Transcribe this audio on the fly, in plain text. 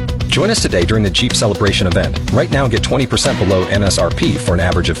Join us today during the Jeep Celebration event. Right now, get 20% below MSRP for an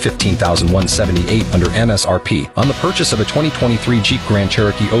average of $15,178 under MSRP on the purchase of a 2023 Jeep Grand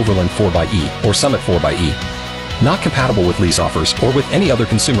Cherokee Overland 4xE or Summit 4xE. Not compatible with lease offers or with any other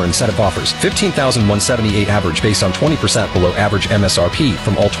consumer incentive offers. $15,178 average based on 20% below average MSRP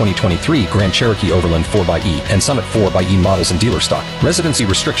from all 2023 Grand Cherokee Overland 4xE and Summit 4xE models in dealer stock. Residency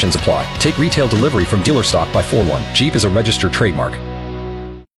restrictions apply. Take retail delivery from dealer stock by 4/1. Jeep is a registered trademark.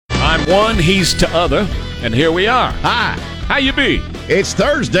 I'm one, he's to other, and here we are. Hi. How you be? It's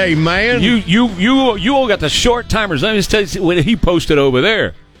Thursday, man. You all got the short timers. Let me tell you what he posted over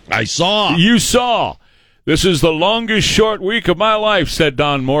there. I saw. You saw. This is the longest short week of my life, said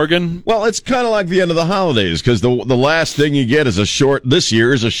Don Morgan. Well, it's kind of like the end of the holidays because the last thing you get is this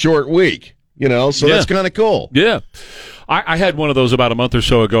year is a short week. So that's kind of cool. Yeah. I had one of those about a month or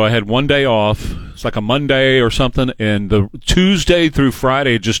so ago. I had one day off. It's like a Monday or something, and the Tuesday through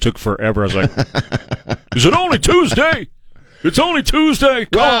Friday just took forever. I was like, is it only Tuesday? It's only Tuesday.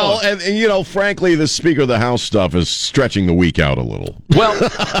 Well, and frankly, the Speaker of the House stuff is stretching the week out a little. Well,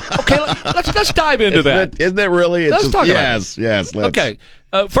 okay, let's dive into that. Isn't it really? Let's talk about it. Yes. Okay.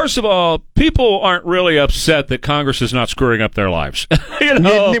 First of all, people aren't really upset that Congress is not screwing up their lives.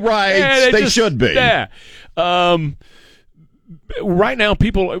 Right. They should be. Yeah. Right now,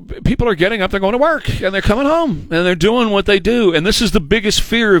 people are getting up, they're going to work, and they're coming home, and they're doing what they do. And this is the biggest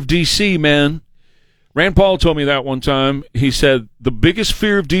fear of D.C., man. Rand Paul told me that one time. He said, the biggest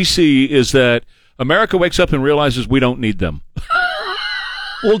fear of D.C. is that America wakes up and realizes we don't need them.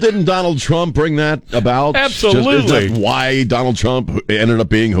 Well, didn't Donald Trump bring that about? Absolutely. Isn't that why Donald Trump ended up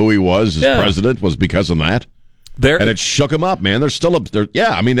being who he was as president, was because of that? And it shook him up, man. They're still up there.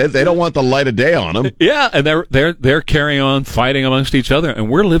 Yeah, I mean, they don't want the light of day on them. Yeah, and they're carrying on fighting amongst each other, and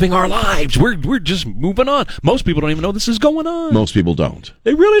we're living our lives. We're just moving on. Most people don't even know this is going on. Most people don't.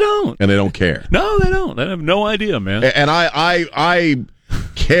 They really don't. And they don't care. No, they don't. They have no idea, man. And I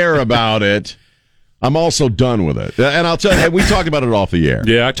care about it. I'm also done with it. And I'll tell you, we talked about it off the air.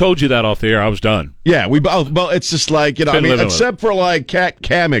 Yeah, I told you that off the air. I was done. Yeah, well, it's just like, except for like Kat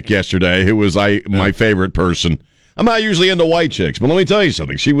Kamek yesterday, who was my favorite person. I'm not usually into white chicks, but let me tell you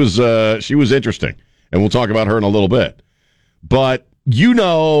something. She was interesting, and we'll talk about her in a little bit. But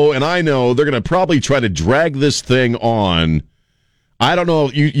and I know they're going to probably try to drag this thing on. I don't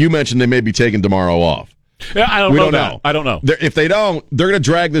know. You mentioned they may be taking tomorrow off. Yeah, I don't know. I don't know. If they don't, they're going to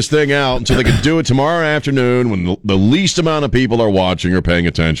drag this thing out until they can do it tomorrow afternoon when the least amount of people are watching or paying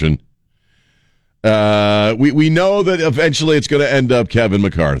attention. We know that eventually it's going to end up Kevin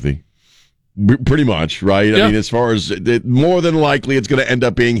McCarthy. Pretty much, right? Yeah. I mean, as far as more than likely, it's going to end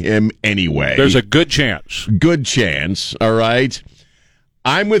up being him anyway. There's a good chance. Good chance, all right?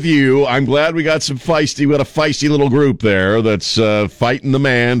 I'm with you. I'm glad we got a feisty little group there that's fighting the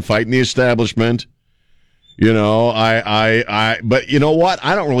man, fighting the establishment. But you know what?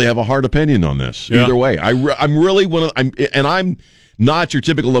 I don't really have a hard opinion on this either way. I'm really I'm not your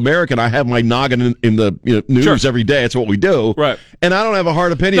typical American. I have my noggin in the news every day. It's what we do. Right. And I don't have a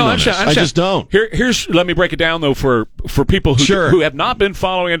hard opinion on this. I just don't. Let me break it down, though, for people who have not been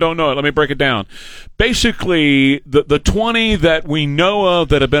following and don't know it. Let me break it down. Basically, the 20 that we know of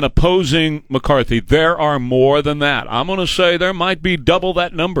that have been opposing McCarthy, there are more than that. I'm going to say there might be double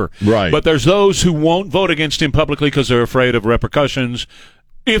that number. Right. But there's those who won't vote against him publicly because they're afraid of repercussions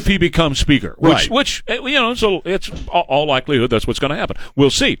if he becomes speaker, which so it's all likelihood that's what's going to happen. We'll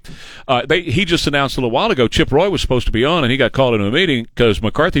see. He just announced a little while ago, Chip Roy was supposed to be on, and he got called into a meeting because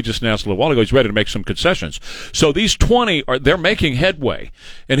McCarthy just announced a little while ago he's ready to make some concessions. So these 20 they're making headway.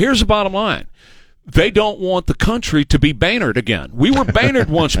 And here's the bottom line. They don't want the country to be Boehnered again. We were Boehnered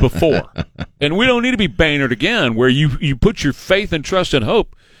once before, and we don't need to be Boehnered again, where you put your faith and trust and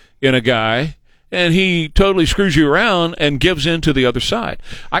hope in a guy, and he totally screws you around and gives in to the other side.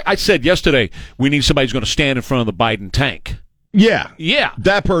 I said yesterday, we need somebody who's going to stand in front of the Biden tank. Yeah. Yeah.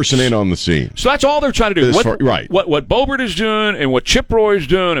 That person ain't on the scene. So that's all they're trying to do. What Boebert is doing and what Chip Roy is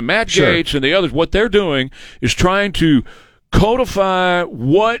doing and Matt Gaetz and the others, what they're doing is trying to codify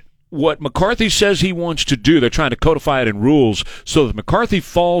what McCarthy says he wants to do. They're trying to codify it in rules so that McCarthy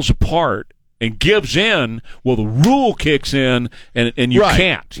falls apart and gives in, well, the rule kicks in, and you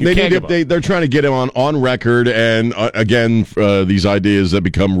can't. They're trying to get him on record, and again, these ideas that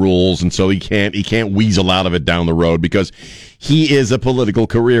become rules, and so he can't weasel out of it down the road because he is a political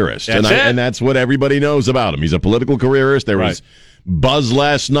careerist, and that's what everybody knows about him. He's a political careerist. There was buzz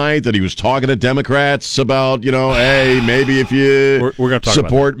last night that he was talking to Democrats about, hey, maybe if you we're gonna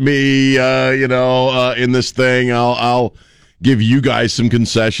support me, in this thing, I'll give you guys some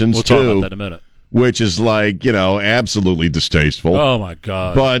concessions, too. We'll talk about that in a minute. Which is absolutely distasteful. Oh, my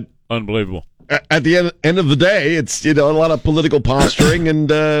God. But Unbelievable. At the end of the day, it's a lot of political posturing,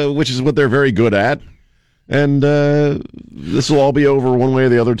 and which is what they're very good at. And this will all be over one way or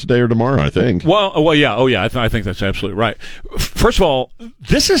the other today or tomorrow, I think. Well, yeah. Oh, yeah. I think that's absolutely right. First of all,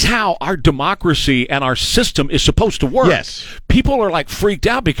 this is how our democracy and our system is supposed to work. Yes. People are like freaked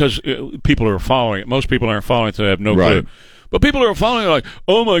out because people are following it. Most people aren't following it, so they have no clue. But people are following it like,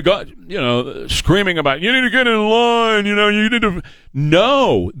 oh, my God, screaming about, you need to get in line, you need to.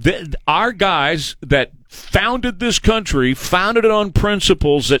 No. Our guys that founded this country founded it on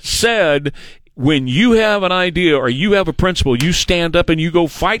principles that said, when you have an idea or you have a principle, you stand up and you go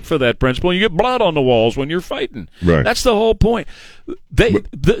fight for that principle, and you get blood on the walls when you're fighting. Right. That's the whole point.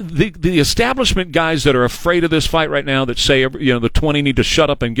 The establishment guys that are afraid of this fight right now, that say the 20 need to shut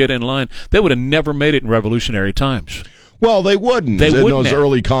up and get in line, they would have never made it in revolutionary times. Well, they wouldn't in those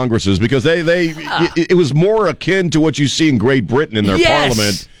early Congresses, because it was more akin to what you see in Great Britain in their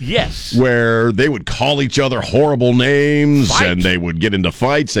parliament. Yes. Where they would call each other horrible names, and they would get into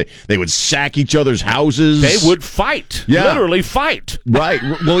fights. They would sack each other's houses. They would fight. Yeah. Literally fight. Right.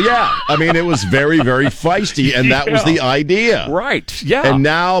 Well, yeah. I mean, it was very, very feisty, and that was the idea. Right. Yeah. And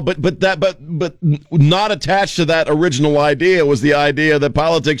now, but not attached to that original idea was the idea that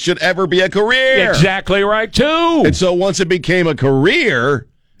politics should ever be a career. Exactly right, too. And so once it became a career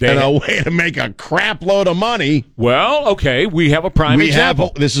and a way to make a crap load of money. Well, okay, we have a prime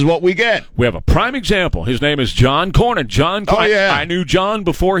example. This is what we get. We have a prime example. His name is John Cornyn. I knew John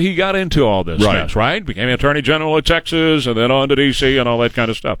before he got into all this mess, right? Became Attorney General of Texas and then on to D.C. and all that kind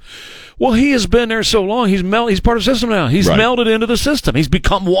of stuff. Well, he has been there so long, he's part of the system now. He's melded into the system. He's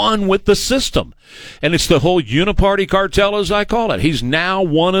become one with the system. And it's the whole uniparty cartel, as I call it. He's now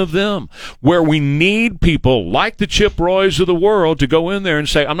one of them, where we need people like the Chip Roys of the world to go in there and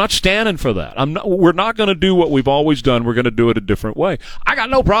say, I'm not standing for that. We're not going to do what we've always done. We're going to do it a different way. I got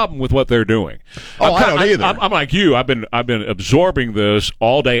no problem with what they're doing. I don't either. I'm like you. I've been absorbing this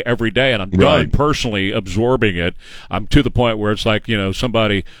all day, every day, and I'm done personally absorbing it. I'm to the point where it's like,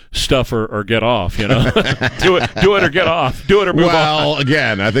 somebody stuff or get off, do it or get off. Do it or move on. Well,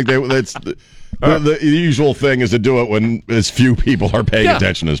 again, I think that's the usual thing is to do it when as few people are paying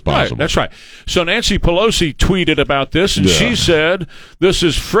attention as possible. Right, that's right. So Nancy Pelosi tweeted about this, and she said, this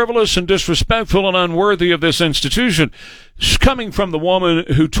is frivolous and disrespectful and unworthy of this institution. Coming from the woman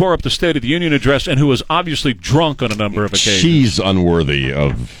who tore up the State of the Union address and who was obviously drunk on a number of occasions. She's unworthy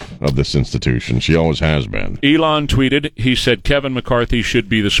of this institution. She always has been. Elon tweeted, he said Kevin McCarthy should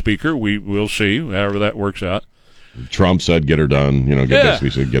be the speaker. We will see, however that works out. Trump said, "Get her done." Basically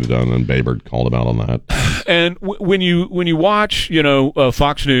said, "Get it done," and Baber called him out on that. And when you watch,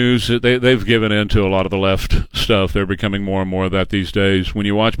 Fox News, they've given in to a lot of the left stuff. They're becoming more and more of that these days. When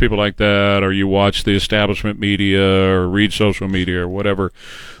you watch people like that, or you watch the establishment media, or read social media, or whatever,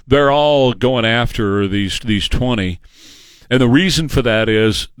 they're all going after these 20. And the reason for that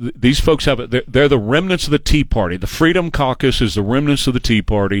is these folks they're the remnants of the Tea Party. The Freedom Caucus is the remnants of the Tea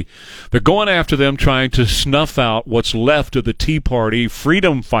Party. They're going after them, trying to snuff out what's left of the Tea Party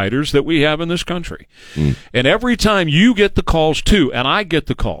freedom fighters that we have in this country. And every time you get the calls, too, and I get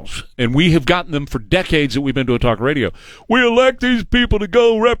the calls, and we have gotten them for decades that we've been doing talk radio, we elect these people to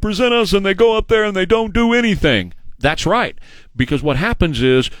go represent us, and they go up there and they don't do anything. That's right. Because what happens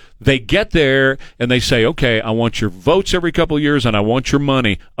is they get there and they say, okay, I want your votes every couple of years and I want your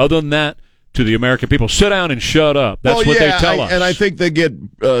money. Other than that, to the American people, sit down and shut up. That's what they tell us. And I think they get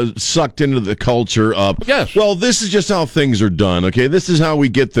sucked into the culture of, well, this is just how things are done, okay? This is how we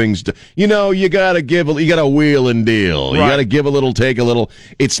get things done. You got to wheel and deal. You got to give a little, take a little.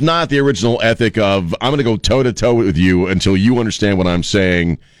 It's not the original ethic of, I'm going to go toe-to-toe with you until you understand what I'm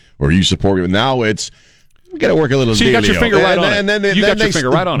saying or you support me. Now it's, we got to work a little. So you got your finger right on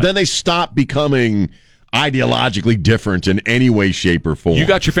it. Then they stop becoming ideologically different in any way, shape, or form. You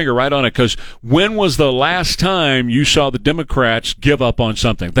got your finger right on it, because when was the last time you saw the Democrats give up on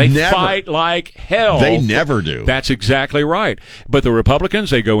something? They fight like hell. They never do. That's exactly right. But the Republicans,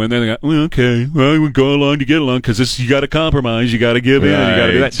 they go in there and they go, well, okay, well, we go along to get along, because you got to compromise, you got to give in, you got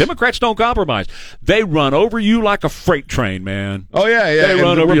to do that. Democrats don't compromise. They run over you like a freight train, man. Oh, yeah. They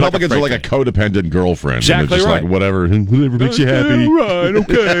run over Republicans you like a codependent girlfriend. Exactly just right. Like, whatever makes you happy. Right,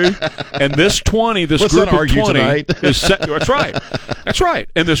 okay. And this 20, this group of 20 is that's right. That's right.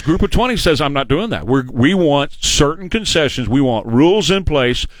 And this group of 20 says, I'm not doing that. We want certain concessions. We want rules in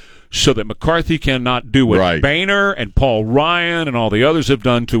place so that McCarthy cannot do what Boehner and Paul Ryan and all the others have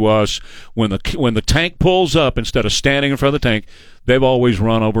done to us. When the tank pulls up, instead of standing in front of the tank, they've always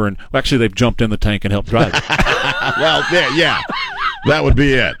run over and actually they've jumped in the tank and helped drive it. Well, yeah. That would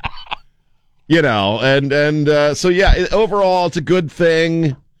be it. So overall, it's a good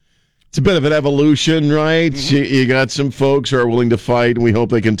thing. it's a bit of an evolution, right? You got some folks who are willing to fight, and we hope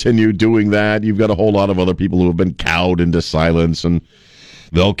they continue doing that. You've got a whole lot of other people who have been cowed into silence, and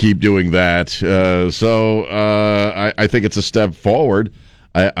they'll keep doing that. So I think it's a step forward.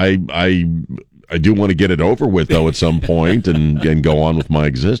 I do want to get it over with, though, at some point and go on with my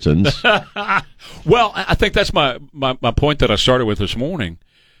existence. Well, I think that's my point that I started with this morning,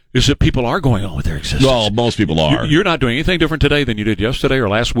 is that people are going on with their existence. Well, most people are. You're not doing anything different today than you did yesterday or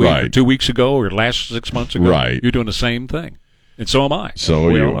last week or 2 weeks ago or last 6 months ago. Right. You're doing the same thing. And so am I. So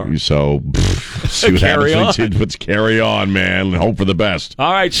see what happens. Let's carry on, man. Hope for the best.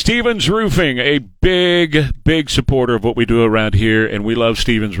 All right, Stevens Roofing, a big supporter of what we do around here, and we love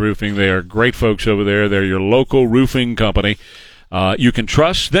Stevens Roofing. They are great folks over there. They're your local roofing company. You can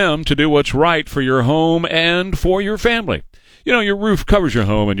trust them to do what's right for your home and for your family. You know, your roof covers your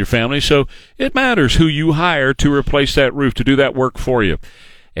home and your family, so it matters who you hire to replace that roof, to do that work for you.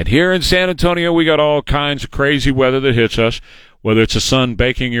 And here in San Antonio, we got all kinds of crazy weather that hits us, whether it's the sun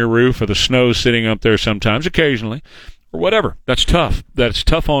baking your roof or the snow sitting up there sometimes, occasionally, or whatever. That's tough. That's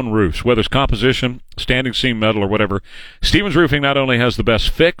tough on roofs, whether it's composition, standing seam metal, or whatever. Stevens Roofing not only has the best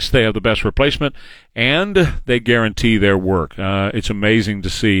fix, they have the best replacement, and they guarantee their work. It's amazing to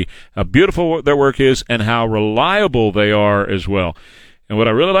see how beautiful their work is and how reliable they are as well. And what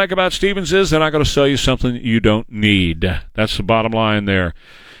I really like about Stevens is they're not going to sell you something you don't need. That's the bottom line there.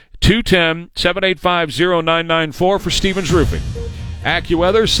 210-785-0994 for Stevens Roofing.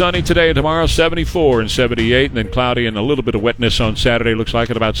 AccuWeather, sunny today and tomorrow, 74 and 78, and then cloudy and a little bit of wetness on Saturday, looks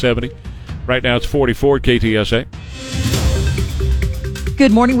like at about 70. Right now it's 44 at KTSA.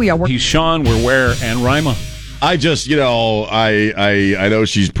 Good morning. We are working. He's Sean, we're Ware, and Rima. I just, I know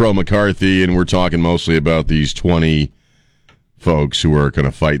she's pro-McCarthy, and we're talking mostly about these 20 folks who are kind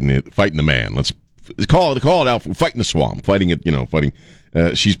of fighting the man. Let's call it out, fighting the swamp, fighting.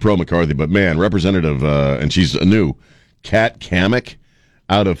 She's pro-McCarthy, but man, Representative, and she's a new Kat Cammack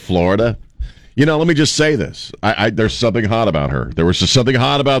out of Florida. Let me just say this. There's something hot about her. There was just something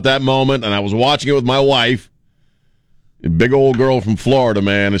hot about that moment, and I was watching it with my wife, a big old girl from Florida,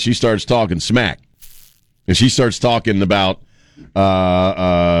 man, and she starts talking smack. And she starts talking about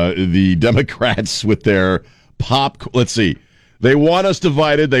the Democrats with their let's see. They want us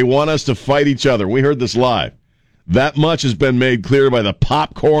divided. They want us to fight each other. We heard this live. That much has been made clear by the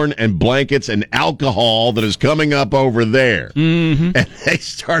popcorn and blankets and alcohol that is coming up over there. Mm-hmm. And they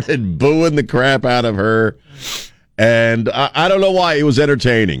started booing the crap out of her. And I don't know why. It was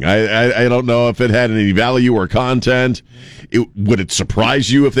entertaining. I don't know if it had any value or content. Would it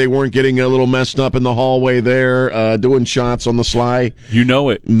surprise you if they weren't getting a little messed up in the hallway there, doing shots on the sly? You know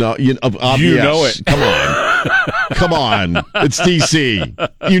it. No, you know it. Come on. Come on. It's DC.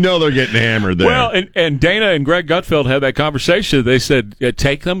 They're getting hammered there. Well, and Dana and Greg Gutfeld had that conversation. They said,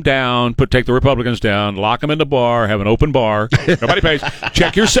 take them down, take the Republicans down, lock them in the bar, have an open bar. Nobody pays.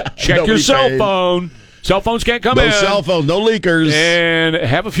 Check your cell phone. Cell phones can't come in. No cell phones, no leakers. And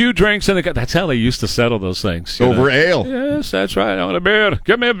have a few drinks. That's how they used to settle those things. Over ale. Yes, that's right. I want a beer.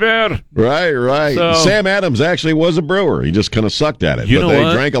 Give me a beer. Right. So, Sam Adams actually was a brewer. He just kind of sucked at it. But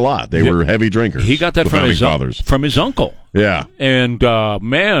they drank a lot. They were heavy drinkers. He got that from his uncle. Yeah. And,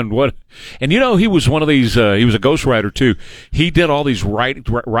 man, what... And, he was one of these... he was a ghostwriter, too. He did all these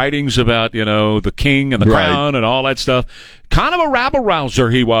writings about, the king and the crown and all that stuff. Kind of a rabble-rouser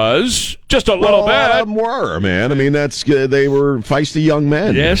he was. Just a little bit. All of them were, man. I mean, they were feisty young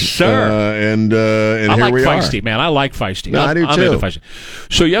men. Yes, sir. And I here like we feisty, are. man. I like feisty. No, I do, I'm too. into feisty.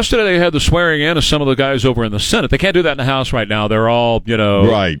 So yesterday they had the swearing in of some of the guys over in the Senate. They can't do that in the House right now. They're all,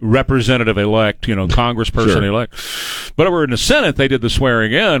 representative-elect, congressperson-elect. But over in the Senate, they did the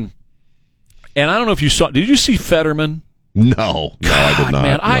swearing in. And I don't know if you saw... Did you see Fetterman? No, I did not.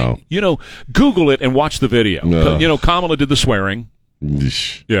 Man, no. Google it and watch the video. No. Kamala did the swearing.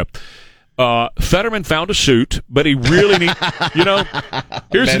 Yeah. Fetterman found a suit, but he really needs.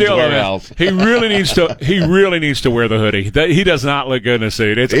 Here's the deal. He really needs to wear the hoodie. He does not look good in a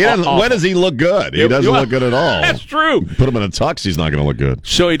suit. When does he look good? He doesn't look good at all. That's true. Put him in a tux, he's not going to look good.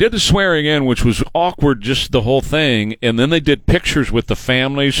 So he did the swearing in, which was awkward, just the whole thing, and then they did pictures with the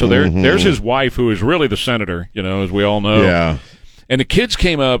family. So there's his wife, who is really the senator, as we all know. Yeah. And the kids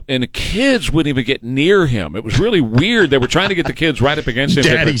came up, and the kids wouldn't even get near him. It was really weird. They were trying to get the kids right up against him.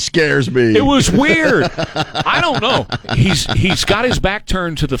 Daddy scares me. It was weird. I don't know. He's got his back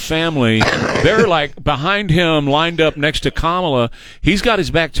turned to the family. They're like behind him, lined up next to Kamala. He's got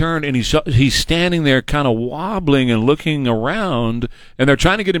his back turned, and he's standing there kind of wobbling and looking around. And they're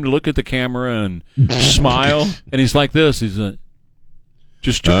trying to get him to look at the camera and smile. And he's like this. He's like...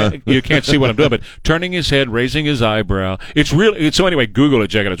 Just you can't see what I'm doing, but turning his head, raising his eyebrow. It's really so. Anyway, Google it,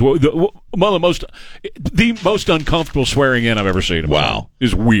 check it out. One of the most uncomfortable swearing in I've ever seen. Wow,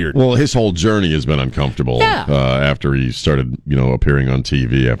 is weird. Well, his whole journey has been uncomfortable. After he started, appearing on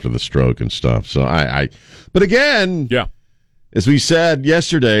TV after the stroke and stuff. So but again, as we said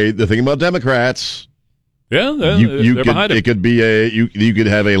yesterday, the thing about Democrats. Yeah, they're behind him. It could be you could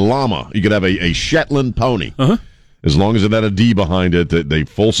have a llama. You could have a Shetland pony. As long as it had a D behind it, they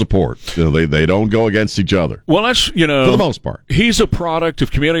full support. They don't go against each other. Well, that's for the most part. He's a product of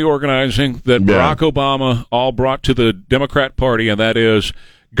community organizing that Barack Obama all brought to the Democrat Party, and that is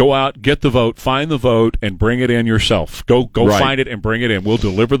go out, get the vote, find the vote, and bring it in yourself. Go find it and bring it in. We'll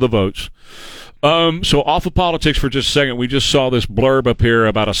deliver the votes. So off of politics for just a second. We just saw this blurb up here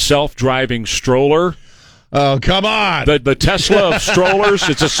about a self-driving stroller. Oh, come on! The Tesla of strollers.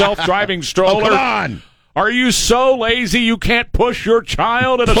 It's a self-driving stroller. Oh, come on! Are you so lazy you can't push your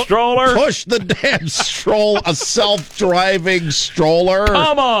child in a stroller? Push the damn a self-driving stroller?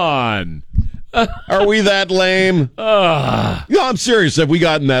 Come on. Are we that lame? I'm serious. Have we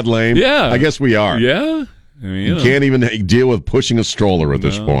gotten that lame? Yeah. I guess we are. Yeah? You can't even deal with pushing a stroller at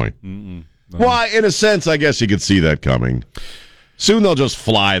this point. No. Well, in a sense, I guess you could see that coming. Soon they'll just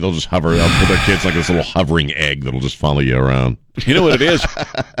fly. They'll just hover. They'll put their kids like this little hovering egg that'll just follow you around. You know what it is?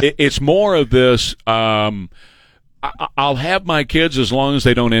 It's more of this. I'll have my kids as long as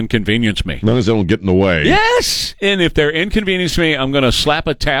they don't inconvenience me. As long as they don't get in the way. Yes! And if they're inconveniencing me, I'm going to slap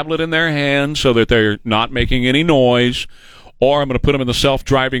a tablet in their hand so that they're not making any noise, or I'm going to put them in the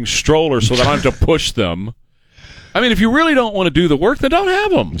self-driving stroller so that I don't have to push them. I mean, if you really don't want to do the work, then don't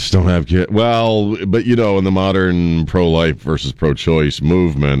have them. Just don't have kids. Well, but in the modern pro-life versus pro-choice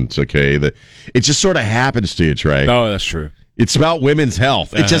movement, it just sort of happens to you, Trey. No, that's true. It's about women's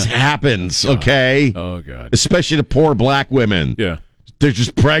health. It just happens, okay? Oh, God. Especially the poor black women. Yeah. They're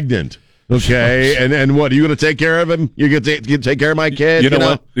just pregnant. Okay, and what, are you going to take care of him? You're going to take care of my kid? You know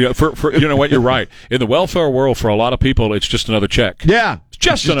what? Yeah, for you know what? You're right. In the welfare world, for a lot of people, it's just another check. Yeah.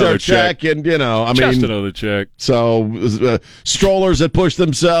 Just another check. And, just another check. So, strollers that push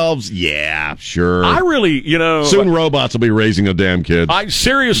themselves, yeah, sure. I really, soon robots will be raising a damn kid.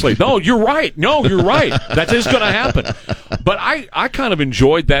 Seriously. No, you're right. That is going to happen. But I kind of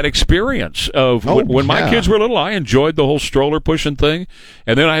enjoyed that experience of when my kids were little. I enjoyed the whole stroller pushing thing.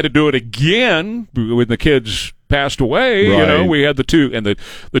 And then I had to do it again when the kids passed away. Right. We had the two, and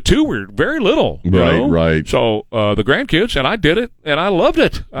the two were very little. Right. So the grandkids, and I did it, and I loved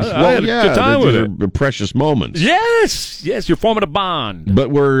it. I had a good time with it. Precious moments. Yes, you're forming a bond.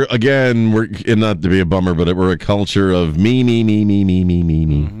 But we're not to be a bummer, but we're a culture of me.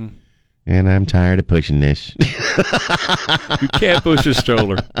 Mm-hmm. And I'm tired of pushing this. You can't push a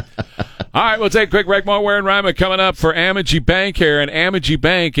stroller. All right, we'll take a quick break. More Ware and Ryman coming up for Amegy Bank here. And Amegy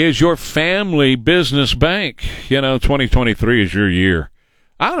Bank is your family business bank. 2023 is your year.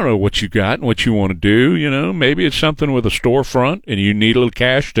 I don't know what you got and what you want to do. Maybe it's something with a storefront and you need a little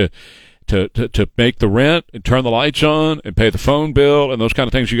cash to make the rent and turn the lights on and pay the phone bill and those kind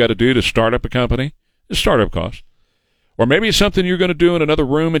of things you got to do to start up a company. It's startup costs. Or maybe it's something you're going to do in another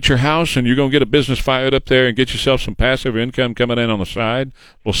room at your house, and you're going to get a business fired up there and get yourself some passive income coming in on the side. A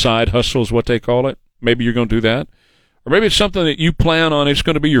little side hustle is what they call it. Maybe you're going to do that. Or maybe it's something that you plan on. It's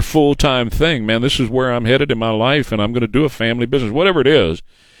going to be your full-time thing. Man, this is where I'm headed in my life, and I'm going to do a family business. Whatever it is,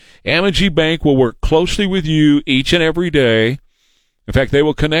 Amegy Bank will work closely with you each and every day. In fact, they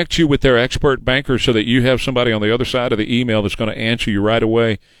will connect you with their expert banker so that you have somebody on the other side of the email that's going to answer you right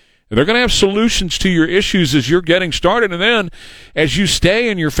away. And they're going to have solutions to your issues as you're getting started. And then as you stay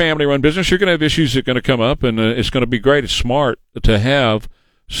in your family-run business, you're going to have issues that are going to come up, and it's going to be great. It's smart to have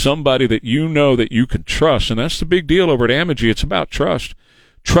somebody that you know that you can trust. And that's the big deal over at Amegy. It's about trust.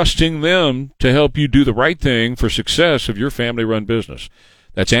 Trusting them to help you do the right thing for success of your family-run business.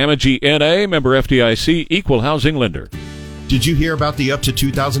 That's Amegy N.A., member FDIC, equal housing lender. Did you hear about the up to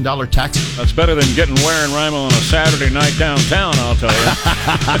 $2,000 tax? That's better than getting Ware and Ryman on a Saturday night downtown, I'll tell you.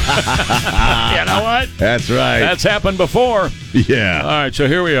 You know what? That's right. That's happened before. Yeah. All right, so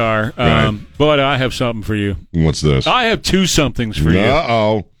here we are. Right. But I have something for you. What's this? I have two somethings for you.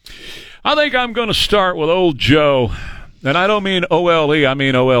 Uh-oh. I think I'm going to start with old Joe. And I don't mean O-L-E, I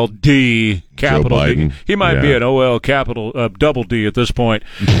mean O-L-D, capital Joe Biden. D. He might be an O-L capital double D at this point.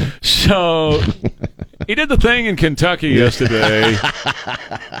 So he did the thing in Kentucky yesterday.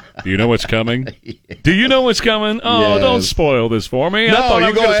 Do you know what's coming? Do you know what's coming? Oh, yes. Don't spoil this for me. No, I thought I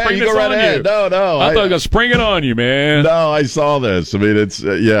was going to spring this on you. No. I thought I was going to spring it on you, man. No, I saw this. I mean, it's,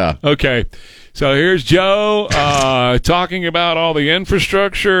 yeah. Okay. So here's Joe talking about all the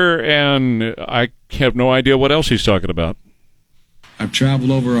infrastructure, and I have no idea what else he's talking about. I've traveled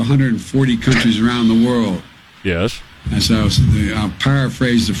over 140 countries around the world. Yes. And so I'll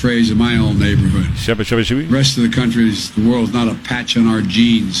paraphrase the phrase in my own neighborhood. The rest of the countries, the world's not a patch on our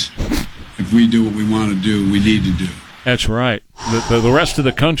genes. If we do what we want to do, we need to do. That's right. The rest of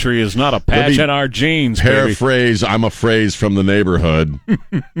the country is not a patch in our genes. Paraphrase, baby. I'm a phrase from the neighborhood.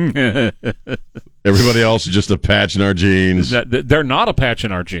 Everybody else is just a patch in our genes. They're not a patch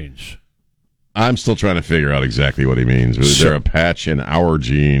in our genes. I'm still trying to figure out exactly what he means. They're a patch in our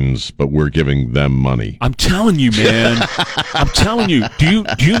genes, but we're giving them money. I'm telling you, man. I'm telling you. Do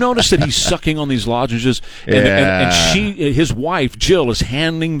you notice that he's sucking on these lozenges? And his wife, Jill, is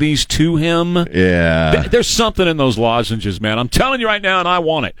handing these to him? Yeah. There's something in those lozenges, man. I'm telling you right now, and I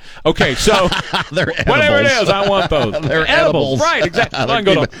want it. Okay, so they're edibles. Whatever it is, I want those. They're edibles. Right,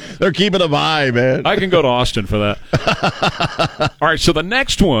 exactly. They're keeping them high, man. I can go to Austin for that. All right, so the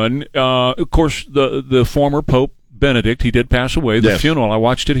next one, of course, the former Pope Benedict, he did pass away. The funeral, I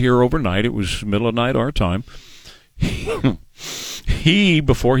watched it here overnight. It was middle of the night our time. He,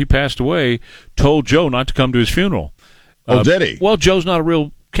 before he passed away, told Joe not to come to his funeral. Oh, did he? Well, Joe's not a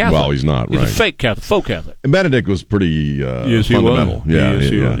real Catholic. Well, he's not, right. He's a fake Catholic, faux Catholic. And Benedict was pretty fundamental. Yes,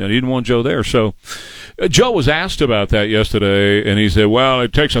 he was. And he didn't want Joe there. So Joe was asked about that yesterday, and he said, well,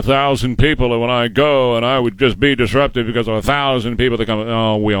 it takes 1,000 people when I go, and I would just be disruptive because of 1,000 people that come.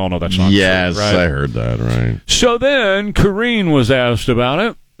 Oh, we all know that's not true, right? I heard that, right. So then Karine was asked about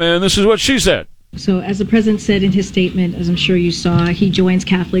it, and this is what she said. So as the president said in his statement, as I'm sure you saw, he joins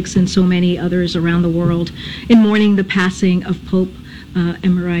Catholics and so many others around the world in mourning the passing of Pope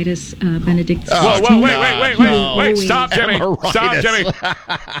Emeritus Benedict. Whoa, wait, stop, Jimmy. Stop, Jimmy.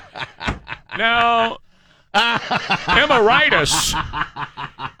 Now, Emeritus.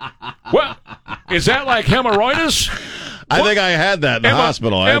 What? Is that like hemorrhoiditis? I think I had that in the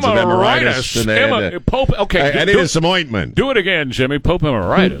hospital. I had some emeritus. Pope, okay. I needed some ointment. Do it again, Jimmy. Pope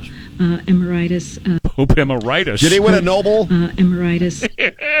Emeritus. Emeritus. Pope Emeritus. Did he win a Nobel? Emeritus.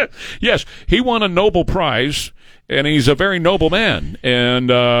 Yes, he won a Nobel Prize, and he's a very noble man. And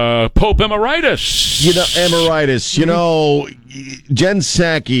Pope Emeritus. Emeritus. Jen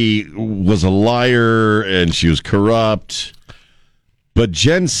Psaki was a liar, and she was corrupt. But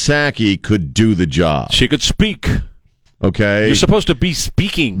Jen Psaki could do the job. She could speak. Okay. You're supposed to be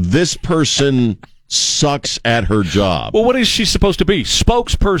speaking. This person sucks at her job. Well, what is she supposed to be?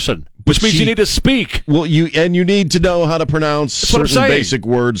 Spokesperson, which means you need to speak. Well, you need to know how to pronounce certain basic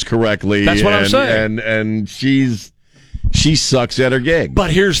words correctly. That's what I'm saying. And she sucks at her gig. But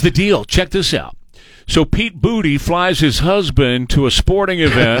here's the deal. Check this out. So Pete Booty flies his husband to a sporting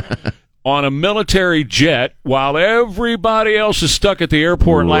event on a military jet while everybody else is stuck at the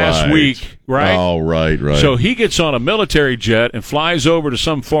airport last week, right? Oh, right. So he gets on a military jet and flies over to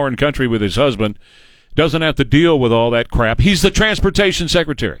some foreign country with his husband, doesn't have to deal with all that crap. He's the transportation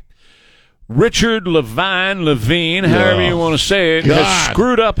secretary. Richard Levine, however you want to say it, has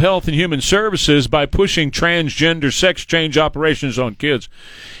screwed up Health and Human Services by pushing transgender sex change operations on kids.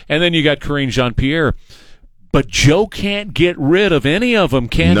 And then you got Karine Jean-Pierre. But Joe can't get rid of any of them,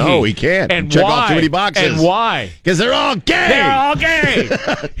 can he? No, he can't. And check why? off too many boxes. And why? Because they're all gay. They're all gay.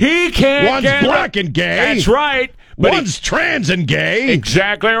 He can't One's black and gay. That's right. One's trans and gay.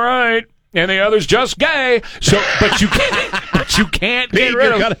 Exactly right. And the other's just gay. So, but you can't get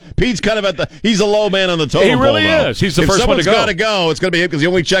rid of him. Pete's kind of he's a low man on the totem pole. He really is. He's the first one to go. If someone's got to go, it's going to be him because he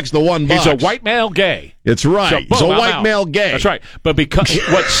only checks the one box. He's a white male gay. It's right. So, he's a white male gay. That's right. But because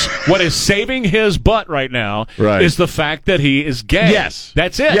what is saving his butt right now is the fact that he is gay. Yes.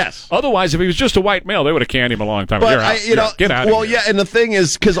 That's it. Yes. Otherwise, if he was just a white male, they would have canned him a long time ago. Get out of here. Well, yeah, and the thing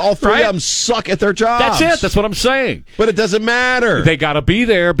is, because all three of them suck at their jobs. That's it. That's what I'm saying. But it doesn't matter. They got to be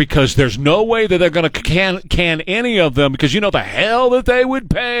there because there's no way that they're going to can any of them because you know the hell that they would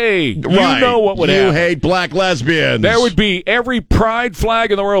pay. Right. You know what would happen. You hate black lesbians. There would be every pride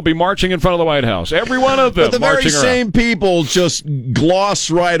flag in the world be marching in front of the White House. Every one of them. But the very same people just gloss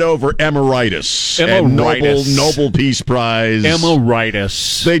right over emeritus. And Nobel Peace Prize.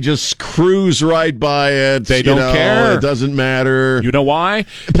 Emeritus. They just cruise right by it. They don't care. It doesn't matter. You know why?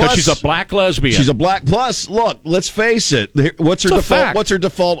 Because she's a black lesbian. She's a black. Plus, look, let's face it. What's her default? What's her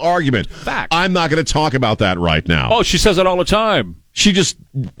default argument? Fact. I'm not going to talk about that right now. Oh, she says it all the time. She just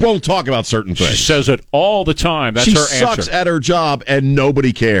won't talk about certain things. She says it all the time. That's her answer. She sucks at her job, and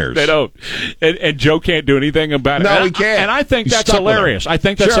nobody cares. They don't. And Joe can't do anything about it. No, he can't. And I think that's hilarious. I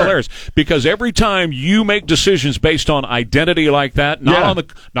think that's hilarious because every time you make decisions based on identity like that, not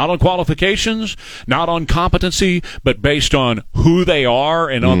on qualifications, not on competency, but based on who they are,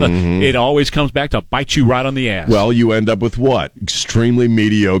 and on it always comes back to bite you right on the ass. Well, you end up with what? Extremely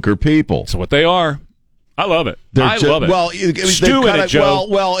mediocre people. That's what they are. I love it. Love it. Well, Stew in it, Joe.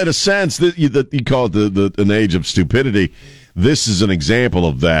 Well, in a sense, you call it an age of stupidity. This is an example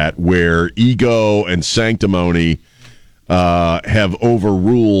of that, where ego and sanctimony have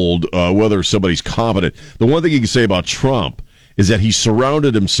overruled whether somebody's competent. The one thing you can say about Trump is that he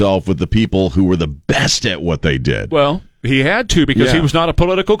surrounded himself with the people who were the best at what they did. Well, he had to, because he was not a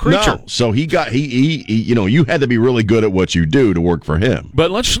political creature. No, so he you had to be really good at what you do to work for him.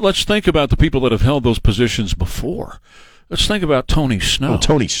 But let's think about the people that have held those positions before. Let's think about Tony Snow. Oh,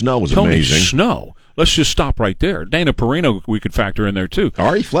 Tony Snow was amazing. Tony Snow. Let's just stop right there. Dana Perino, we could factor in there too.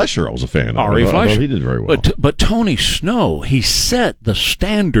 Ari Fleischer, I was a fan of. Ari Fleischer, he did very well. But Tony Snow, he set the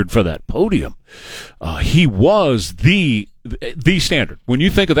standard for that podium. He was the standard. When you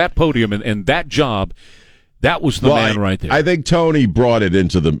think of that podium and that job, that was the man right there. I think Tony brought it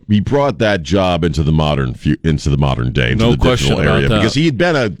he brought that job into the modern day, into the digital area, because he had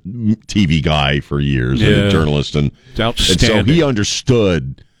been a TV guy for years, and a journalist, and so he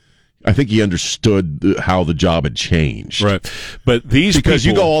understood. I think he understood how the job had changed. Right. But because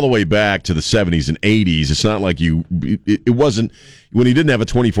you go all the way back to the 70s and 80s, it's not like it wasn't, when he didn't have a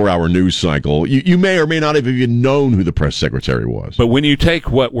 24-hour news cycle, you may or may not have even known who the press secretary was. But when you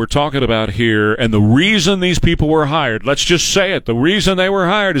take what we're talking about here, and the reason these people were hired, let's just say it, the reason they were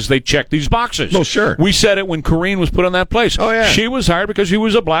hired is they checked these boxes. Oh, sure. We said it when Corrine was put in that place. Oh, yeah. She was hired because she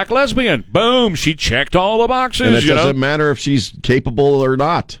was a black lesbian. Boom. She checked all the boxes. And it doesn't matter if she's capable or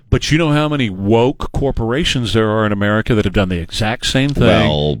not. But you know how many woke corporations there are in America that have done the exact same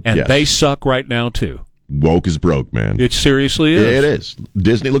thing? And they suck right now, too. Woke is broke, man. It seriously is. It is.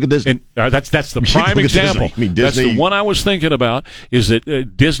 Disney, look at Disney. And that's the prime example. Disney. I mean, that's the one I was thinking about, is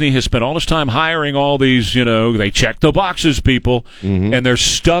that Disney has spent all this time hiring all these, they check the boxes people, and they're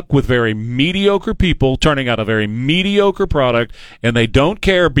stuck with very mediocre people turning out a very mediocre product, and they don't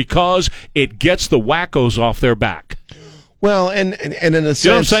care because it gets the wackos off their back. Well, and in a sense, you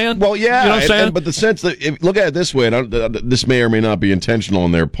know what I'm saying? Well, yeah, you know what I'm saying? But the sense that, look at it this way, and this may or may not be intentional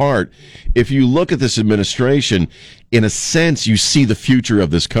on their part. If you look at this administration, in a sense, you see the future of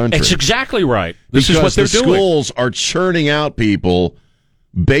this country. It's exactly right. This is what they're doing. The schools are churning out people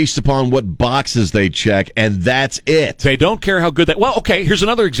based upon what boxes they check, and that's it. They don't care how good they. Well, okay. Here's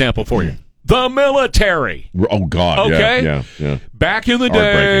another example for you. The military. Oh, God. Okay. Yeah. Back in the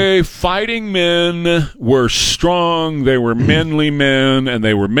day, fighting men were strong. They were manly men, and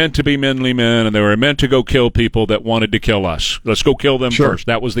they were meant to be manly men, and they were meant to go kill people that wanted to kill us. Let's go kill them first.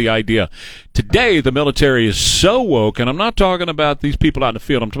 That was the idea. Today, the military is so woke, and I'm not talking about these people out in the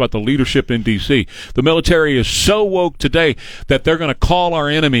field. I'm talking about the leadership in D.C. The military is so woke today that they're going to call our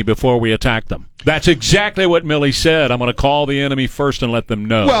enemy before we attack them. That's exactly what Milley said. I'm going to call the enemy first and let them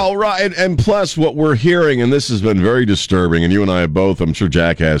know. Well, right, and plus what we're hearing, and this has been very disturbing, and you and I have both, I'm sure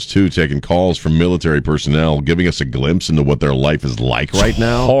Jack has too, taken calls from military personnel giving us a glimpse into what their life is like right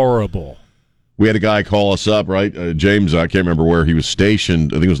now. Horrible. We had a guy call us up, right? James, I can't remember where he was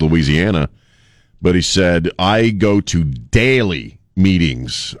stationed. I think it was Louisiana. But he said, I go to daily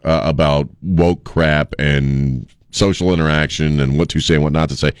meetings about woke crap and social interaction and what to say and what not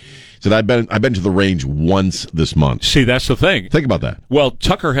to say. He said, I've been to the range once this month. See, that's the thing. Think about that. Well,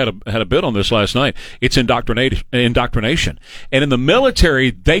 Tucker had a bit on this last night. It's indoctrination. And in the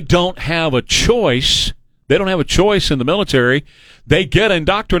military, they don't have a choice. They don't have a choice in the military. They get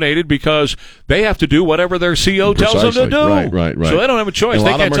indoctrinated because they have to do whatever their CO tells them to do. Right. So they don't have a choice. They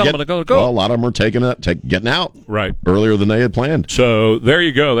can't tell them to go. Well, a lot of them are getting out earlier than they had planned. So there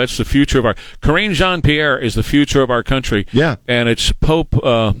you go. That's the future of our... Karine Jean-Pierre is the future of our country. Yeah. And it's Pope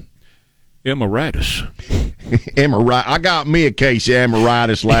Emeritus. I got me a case of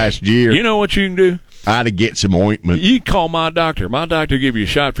Emeritus last year. You know what you can do? I had to get some ointment. You call my doctor. My doctor will give you a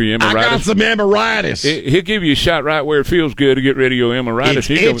shot for your Emeritus. I got some Emeritus. He'll give you a shot right where it feels good to get rid of your Emeritus.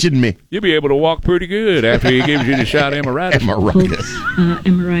 It's itching me. You'll be able to walk pretty good after he gives you the shot of Emeritus. Emeritus.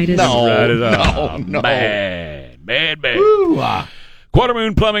 Emeritus. No. Bad. Quarter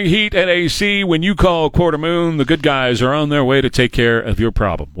Moon Plumbing, Heat, and AC. When you call Quarter Moon, the good guys are on their way to take care of your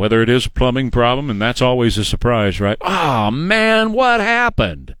problem. Whether it is a plumbing problem, and that's always a surprise, right? Oh, man, what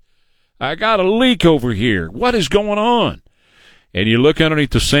happened? I got a leak over here. What is going on? And you look underneath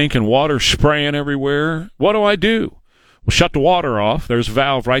the sink and water spraying everywhere. What do? Well, shut the water off. There's a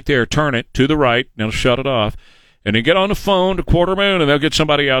valve right there. Turn it to the right, and it'll shut it off. And then get on the phone to Quarter Moon, and they'll get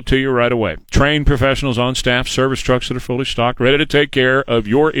somebody out to you right away. Trained professionals on staff, service trucks that are fully stocked, ready to take care of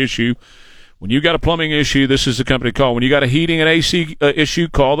your issue. When you got a plumbing issue, this is the company to call. When you got a heating and AC issue,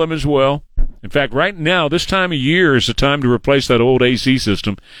 call them as well. In fact, right now, this time of year is the time to replace that old AC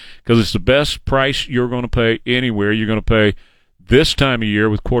system because it's the best price you're going to pay anywhere. You're going to pay this time of year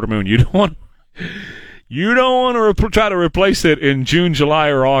with Quarter Moon. You You don't want to try to replace it in June, July,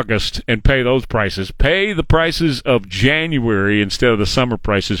 or August and pay those prices. Pay the prices of January instead of the summer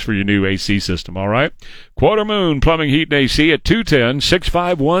prices for your new AC system, all right? Quarter Moon Plumbing, Heat, and AC at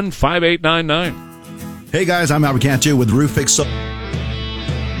 210-651-5899. Hey, guys, I'm Albert Cantu with Roof Fix.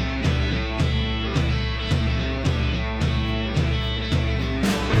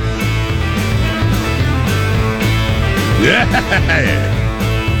 Yeah.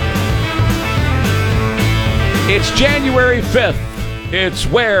 It's January 5th. It's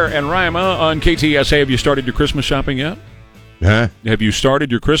Ware and Rima on KTSA. Have you started your Christmas shopping yet? Huh? Have you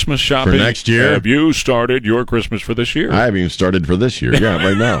started your Christmas shopping? For next year? Have you started your Christmas for this year? I haven't even started for this year. Yeah,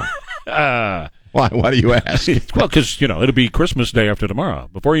 right now. Why do you ask? Well, because, it'll be Christmas Day after tomorrow.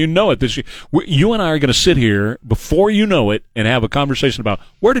 Before you know it this year, you and I are going to sit here before you know it and have a conversation about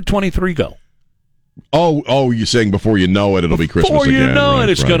where did 23 go? Oh, you're saying before you know it, it'll be Christmas again. Before you know right,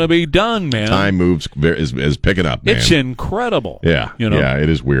 it, it's going to be done, man. Time moves is picking up, man. It's incredible. Yeah, yeah, it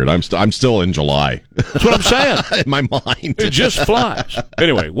is weird. I'm still in July. That's what I'm saying. In my mind. It just flies.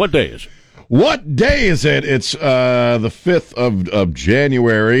 Anyway, what day is it? What day is it? It's the 5th of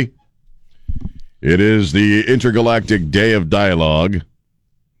January. It is the Intergalactic Day of Dialogue.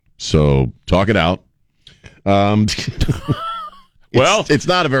 So, talk it out. Well, it's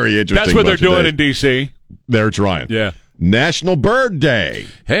not a very interesting. That's what they're doing in D.C. They're trying. Yeah. National Bird Day.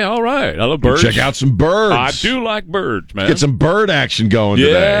 Hey, all right. I love birds. Check out some birds. I do like birds, man. Get some bird action going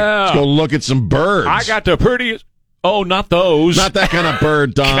today. Let's go look at some birds. I got the prettiest. Oh, not those. Not that kind of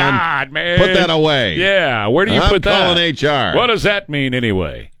bird, Don. God, man. Put that away. Yeah. Where do you put that? I'm calling HR. What does that mean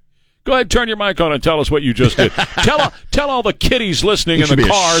anyway? Go ahead, turn your mic on and tell us what you just did. Tell all the kiddies listening in the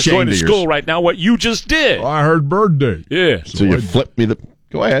cars going to school right now what you just did. Oh, I heard Bird Day. Yeah. So you flipped me the...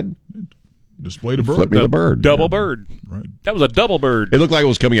 Go ahead. Displayed a bird. Flip me the bird. Double bird. Right. That was a double bird. It looked like it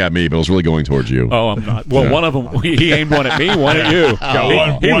was coming at me, but it was really going towards you. Oh, I'm not. Well, one of them, he aimed one at me, one at you.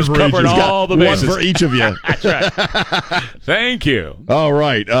 He was covering all the bases. One for each of you. That's right. Thank you. All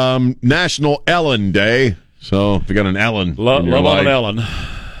right. National Ellen Day. So if you got an Ellen, love on an Ellen.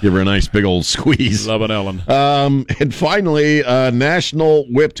 Give her a nice big old squeeze. Love an Ellen. And finally, National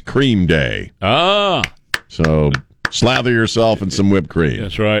Whipped Cream Day. So slather yourself in some whipped cream.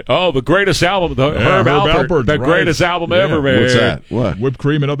 That's right. Oh, the greatest album, Herb Alpert. The greatest album ever, man. What's that? What? Whipped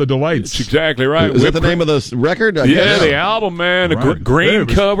Cream and Other Delights. That's exactly right. Is that the name of the record? The album, man. The green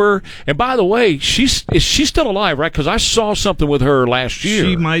cover. And by the way, is she still alive, right? Because I saw something with her last year.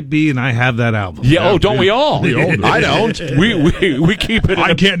 She might be, and I have that album. Yeah. Don't we all? I don't. We keep it.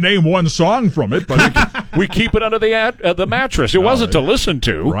 I can't name one song from it, but we keep it under the mattress. It wasn't to listen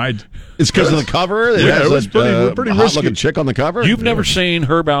to. Right. It's because of the cover. It was pretty hot-looking chick on the cover. You've never seen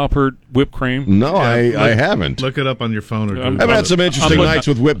Herb Alpert whipped cream? No, I haven't. Look it up on your phone or I've had some interesting nights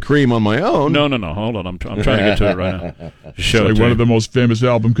with whipped cream on my own. No. Hold on. I'm trying to get to it right now. Show it one of the most famous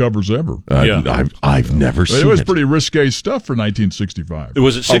album covers ever. I've never seen it. It was pretty risque stuff for 1965.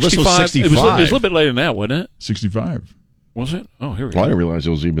 Was it 65? This was 65. It was a little bit later than that, wasn't it? 65. Was it? Oh, here we go. Well, I didn't realize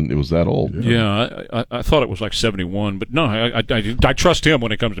it was that old. Yeah, I thought it was like 71, but no, I trust him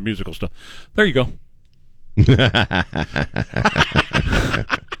when it comes to musical stuff. There you go.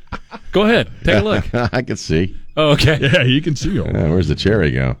 Go ahead, take a look. I can see. Oh, okay. Yeah, you can see all. Where's the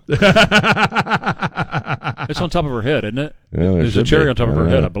cherry go? It's on top of her head, isn't it? Yeah, there's a cherry on top of her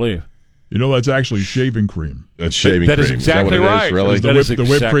head, I believe. You know, that's actually shaving cream. That's shaving cream. That is exactly right. Really? The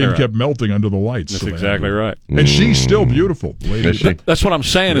whipped cream kept melting under the lights. That's exactly right. And she's still beautiful. That's what I'm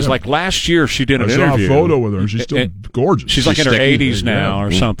saying. Is like last year she did an interview. I saw a photo with her, and she's still gorgeous. She's like in her 80s now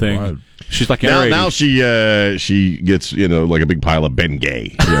or something. Right. She's like in her 80s. Now she gets like a big pile of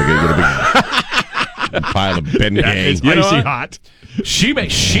Bengay. Get a big pile of Bengay. It's icy hot. She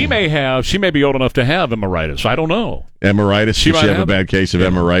may be old enough to have emeritus. I don't know. Emeritus? She might have a bad case of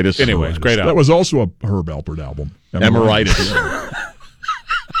emeritus. Anyway, it's great album. That was also a Herb Alpert album. Emeritus.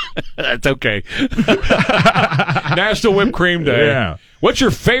 That's okay. National Whipped Cream Day. Yeah. What's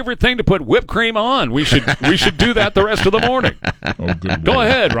your favorite thing to put whipped cream on? We should do that the rest of the morning. Oh, good. Go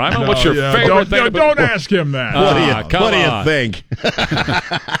ahead, Ryman. What's your favorite thing? Don't ask him that. What do you think?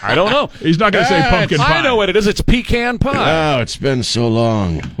 I don't know. He's not going to say pumpkin pie. I know what it is. It's pecan pie. Oh, it's been so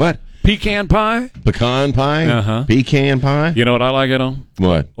long. What? Pecan pie? Pecan pie? Uh-huh. Pecan pie? You know what I like it on?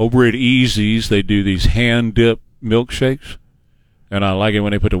 What? Over at Easy's, they do these hand-dipped milkshakes, and I like it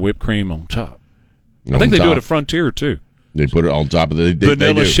when they put the whipped cream on top. I think they do it at Frontier, too. They put it on top of the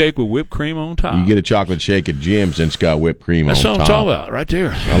vanilla shake with whipped cream on top. You get a chocolate shake at Jim's and it's got whipped cream on top. That's what I'm talking about, right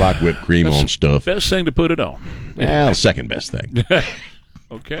there. I like whipped cream on stuff. Best thing to put it on. Well, second best thing.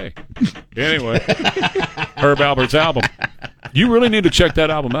 Okay. Anyway, Herb Alpert's album. You really need to check that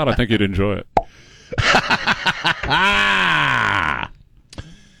album out. I think you'd enjoy it.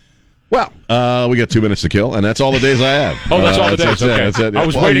 Well, we got 2 minutes to kill, and that's all the days I have. Oh, that's all the days. Okay. That's it. I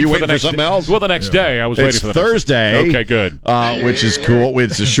was waiting for the next something else. Well, the next day I was waiting for the Thursday. Okay, good. Which is cool.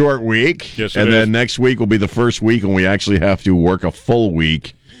 It's a short week. Yes, and it then is. next week will be the first week when we actually have to work a full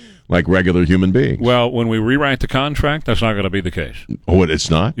week like regular human beings. Well, when we rewrite the contract, that's not going to be the case. Oh, it's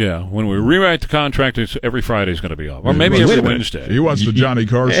not? Yeah, when we rewrite the contract, it's every Friday is going to be off, or maybe every Wednesday. He wants the Johnny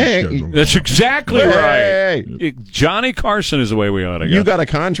Carson schedule. That's exactly right. Hey. Johnny Carson is the way we ought to go. You got a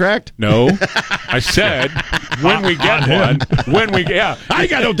contract? No, I said when we get one. When we I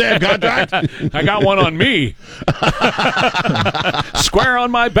got no damn contract. I got one on me, square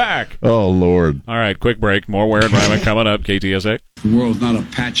on my back. Oh Lord! All right, quick break. More Ware and Ryman coming up. KTSA. The world's not a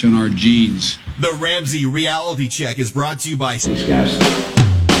patch on our genes. The Ramsey Reality Check is brought to you by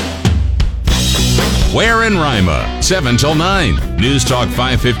Ware and Rima, 7 till 9. News Talk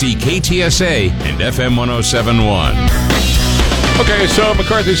 550 KTSA and FM 1071. Okay, so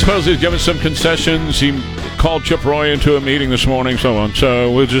McCarthy supposedly has given some concessions. He called Chip Roy into a meeting this morning, so on.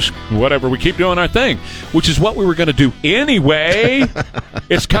 So we'll just, whatever, we keep doing our thing, which is what we were going to do anyway.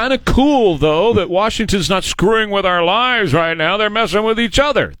 It's kind of cool, though, that Washington's not screwing with our lives right now. They're messing with each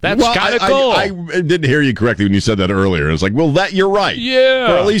other. That's kind of cool. I didn't hear you correctly when you said that earlier. It's like, well, you're right. Yeah.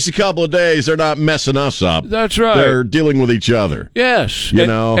 For at least a couple of days, they're not messing us up. That's right. They're dealing with each other. Yes. You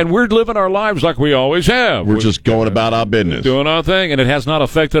know? And we're living our lives like we always have. We're just going about our business. Doing our thing, and it hasn't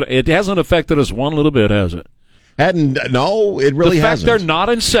affected us one little bit, has it? No, it really hasn't. The fact they're not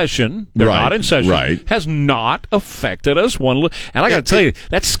in session, Right. has not affected us one little. And I got to tell you,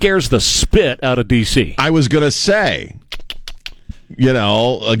 that scares the spit out of D.C. I was going to say,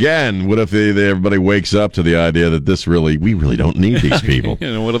 again, what if everybody wakes up to the idea that we really don't need these people?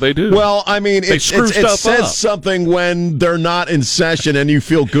 What do they do? Well, I mean, it says up. something when they're not in session, and you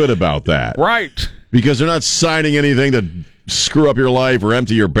feel good about that, right? Because they're not signing anything to screw up your life or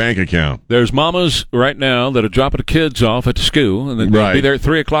empty your bank account. There's mamas right now that are dropping the kids off at the school, and they're going to be there at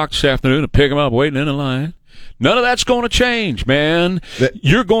 3 o'clock this afternoon to pick them up, waiting in a line. None of that's going to change, man.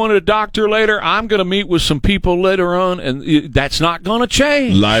 You're going to the doctor later. I'm going to meet with some people later on, and that's not going to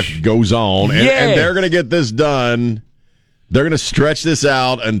change. Life goes on, and they're going to get this done. They're going to stretch this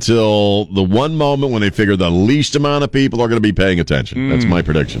out until the one moment when they figure the least amount of people are going to be paying attention. That's my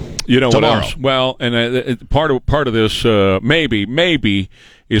prediction. Tomorrow. What else? Well, and part of this maybe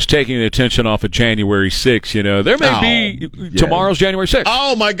is taking the attention off of January 6th. There may be tomorrow's January 6th.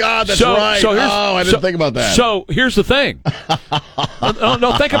 Oh my God, that's right. I didn't think about that. So here's the thing.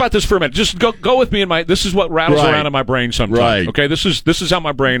 No, think about this for a minute. Just go with me this is what rattles around in my brain sometimes. Right. Okay, this is how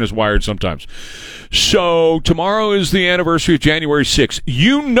my brain is wired sometimes. So tomorrow is the anniversary of January 6th.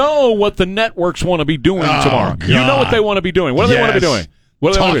 You know what the networks want to be doing tomorrow. God. You know what they want to be doing. What do they want to be doing?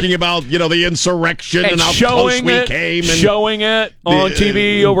 Talking about the insurrection and how close we came, and showing it on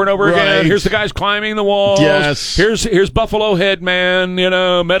TV over and over again. Here's the guys climbing the walls. Yes. Here's Buffalo Head Man,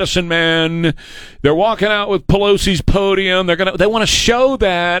 Medicine Man. They're walking out with Pelosi's podium. They want to show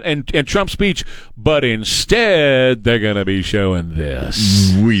that and Trump's speech, but instead they're going to be showing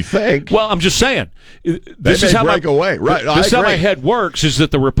this. We think. Well, I'm just saying. This is how my head works. Is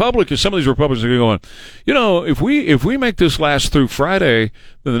that some of these Republicans are going, if we make this last through Friday,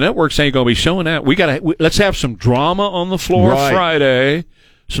 then the networks ain't going to be showing that. Let's have some drama on the floor Friday,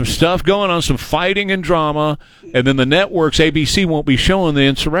 some stuff going on, some fighting and drama, and then the networks, ABC, won't be showing the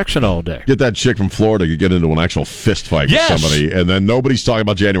insurrection all day. Get that chick from Florida to get into an actual fist fight with somebody, and then nobody's talking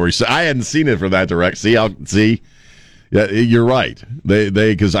about January 6th. I hadn't seen it for that direct. See? Yeah, you're right.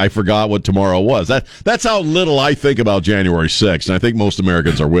 Because I forgot what tomorrow was. That's how little I think about January 6th, and I think most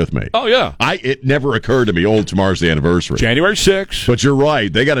Americans are with me. Oh yeah, it never occurred to me. Tomorrow's the anniversary, January 6th. But you're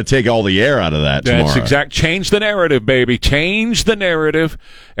right. They got to take all the air out of that tomorrow. That's exact. Change the narrative, baby. Change the narrative,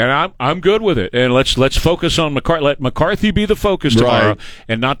 and I'm good with it. And let's focus on McCarthy. Let McCarthy be the focus tomorrow,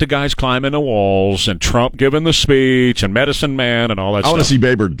 and not the guys climbing the walls and Trump giving the speech and Medicine Man and all that. I want to see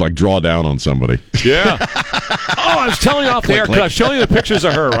Baber draw down on somebody. Yeah. I was telling you off the air because I was showing you the pictures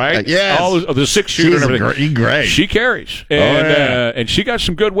of her, right? Yes. All the 6-shooter and everything. Great. She carries. And she got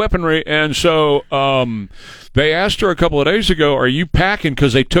some good weaponry. And so they asked her a couple of days ago, are you packing?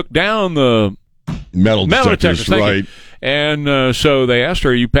 Because they took down the metal detectors. Right. And so they asked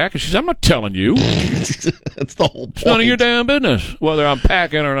her, are you packing? She said, I'm not telling you. That's the whole point. It's none of your damn business whether I'm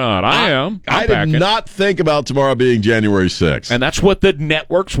packing or not. I am. I packing. did not think about tomorrow being January 6th. And that's what the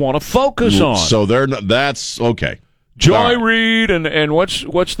networks want to focus on. So that's okay. Joy Reid and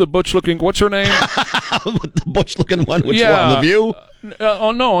what's the butch looking? What's her name? The butch looking one. Which one? The View? No,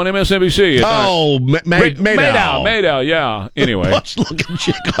 on MSNBC. Oh, Maddow. Maddow. Yeah. Anyway, Butch looking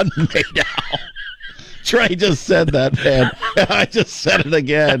chick on Maddow. Trey just said that, man. I just said it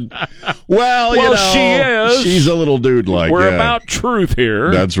again. Well, you know, she is. She's a little dude-like. We're about truth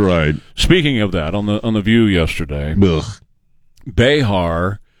here. That's right. Speaking of that, on the View yesterday, Ugh.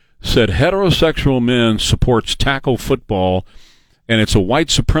 Behar said heterosexual men supports tackle football, and it's a white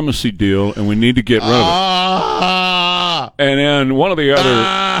supremacy deal, and we need to get rid of it. And then one of the other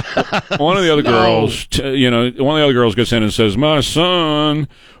girls, one of the other girls gets in and says, "My son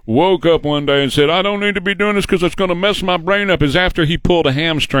woke up one day and said, I don't need to be doing this because it's going to mess my brain up," is after he pulled a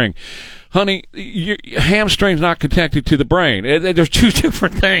hamstring. Honey, your hamstring's not connected to the brain. There's two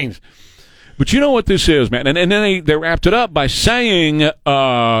different things. But you know what this is, man. And then they wrapped it up by saying,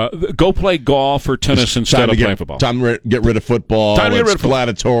 go play golf or tennis instead of playing football. Time to get rid of football. It's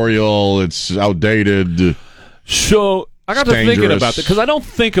gladiatorial. It's outdated. So I got to thinking about this, because I don't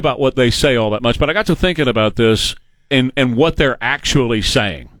think about what they say all that much, but I got to thinking about this and what they're actually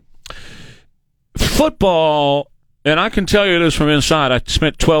saying. Football, and I can tell you this from inside, I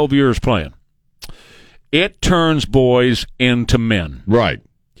spent 12 years playing. It turns boys into men. Right.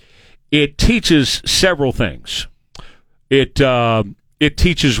 It teaches several things. It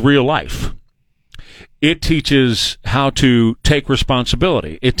teaches real life. It teaches how to take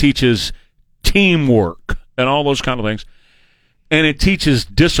responsibility. It teaches teamwork and all those kind of things. And it teaches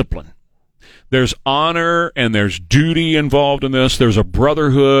discipline. There's honor and there's duty involved in this. There's a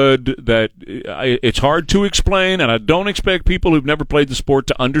brotherhood that it's hard to explain, and I don't expect people who've never played the sport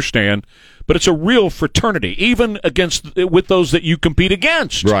to understand, but it's a real fraternity, even with those that you compete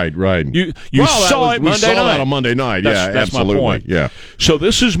against. Right. You saw it Monday night. We saw that on Monday night. That's absolutely. My point. Yeah. So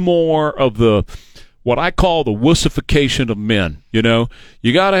this is more of what I call the wussification of men. You know,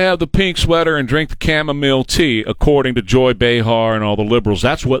 you got to have the pink sweater and drink the chamomile tea, according to Joy Behar and all the liberals.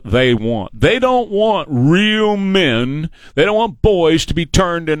 That's what they want. They don't want real men. They don't want boys to be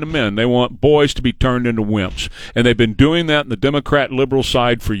turned into men. They want boys to be turned into wimps. And they've been doing that in the Democrat liberal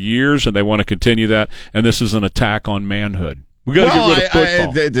side for years, and they want to continue that. And this is an attack on manhood. We got to get rid of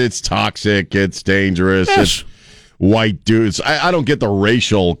football. It's toxic. It's dangerous. Yes. It's white dudes. I don't get the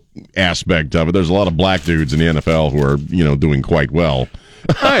racial aspect of it. There's a lot of black dudes in the NFL who are, doing quite well.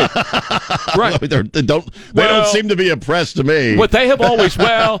 Right. They don't seem to be impressed to me. What they have always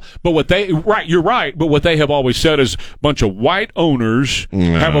you're right. But what they have always said is a bunch of white owners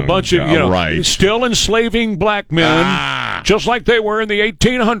have a bunch of still enslaving black men, just like they were in the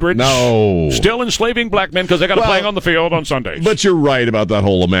 1800s. No, still enslaving black men because they got to play on the field on Sundays. But you're right about that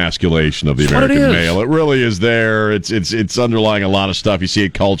whole emasculation of the American male. It really is there. It's underlying a lot of stuff. You see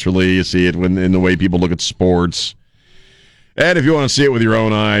it culturally. You see it in the way people look at sports. And if you want to see it with your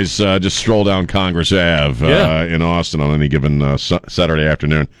own eyes, just stroll down Congress Ave in Austin on any given Saturday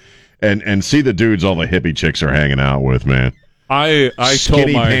afternoon, and see the dudes all the hippie chicks are hanging out with, man. I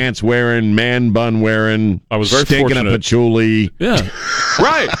skinny pants wearing, man bun wearing. I was very stinking fortunate. A patchouli. Yeah,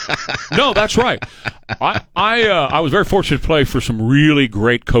 right. No, that's right. I was very fortunate to play for some really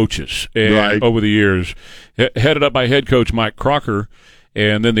great coaches over the years, headed up by head coach Mike Crocker.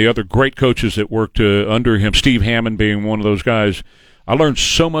 And then the other great coaches that worked under him, Steve Hammond being one of those guys. I learned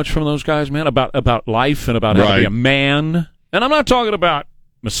so much from those guys, man, about life and about how to be a man. And I'm not talking about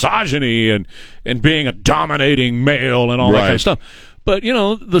misogyny and being a dominating male and all that kind of stuff. But,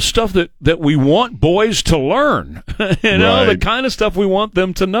 the stuff that we want boys to learn, the kind of stuff we want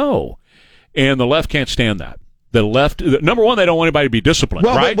them to know. And the left can't stand that. The left, number one, they don't want anybody to be disciplined,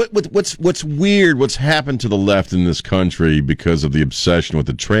 right? What's weird, what's happened to the left in this country because of the obsession with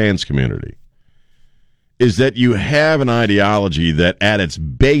the trans community, is that you have an ideology that at its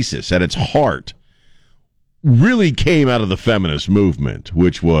basis, at its heart, really came out of the feminist movement,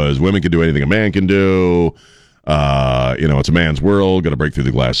 which was women can do anything a man can do, it's a man's world, got to break through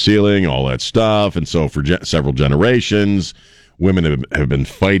the glass ceiling, all that stuff. And so for several generations, women have been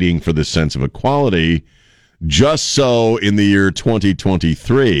fighting for this sense of equality. Just so in the year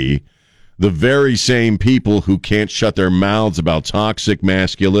 2023, the very same people who can't shut their mouths about toxic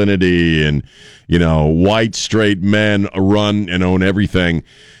masculinity and, white straight men run and own everything,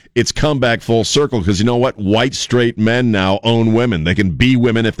 it's come back full circle because you know what? White straight men now own women. They can be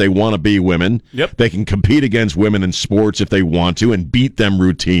women if they want to be women. Yep. They can compete against women in sports if they want to and beat them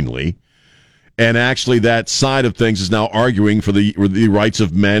routinely. And actually, that side of things is now arguing for the rights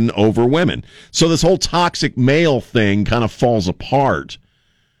of men over women. So this whole toxic male thing kind of falls apart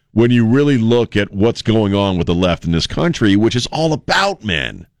when you really look at what's going on with the left in this country, which is all about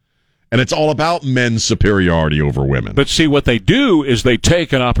men. And it's all about men's superiority over women. But see, what they do is they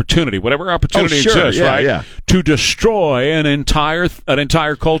take an opportunity, whatever opportunity exists, to destroy an entire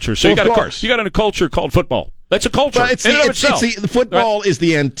culture. So you got a culture called football. That's a culture. But the football is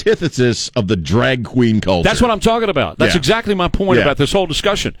the antithesis of the drag queen culture. That's what I'm talking about. That's exactly my point about this whole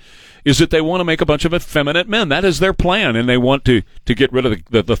discussion, is that they want to make a bunch of effeminate men. That is their plan, and they want to get rid of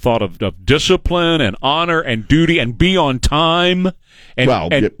the thought of discipline and honor and duty and be on time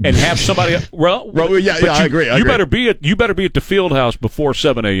and have somebody. I agree. You better be at the field house before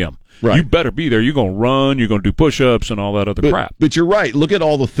 7 a.m. Right. You better be there. You're going to run. You're going to do push-ups and all that other crap. But you're right. Look at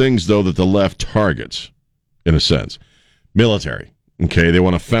all the things, though, that the left targets, in a sense. Military. Okay, they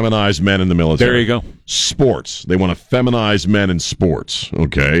want to feminize men in the military. There you go. Sports. They want to feminize men in sports.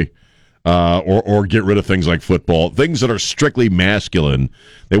 Okay. Or get rid of things like football. Things that are strictly masculine,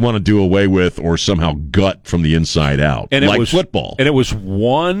 they want to do away with or somehow gut from the inside out, like football. And it was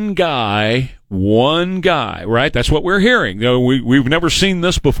one guy, right? That's what we're hearing. You know, we've never seen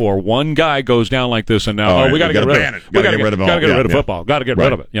this before. One guy goes down like this, and now we got to get rid of it. We got to get rid of football. Got to get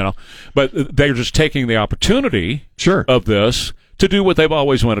rid of it. You know, but they're just taking the opportunity of this to do what they've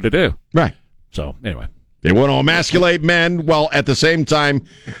always wanted to do. Right. So anyway. They want to emasculate men while at the same time,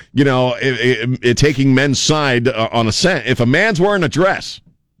 you know, taking men's side on a scent. If a man's wearing a dress,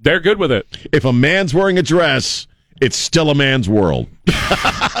 they're good with it. If a man's wearing a dress, it's still a man's world.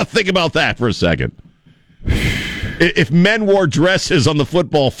 Think about that for a second. If men wore dresses on the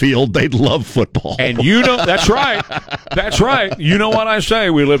football field, they'd love football. And you know, that's right. That's right. You know what I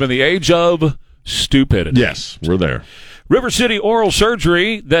say? We live in the age of stupidity. Yes, we're there. River City Oral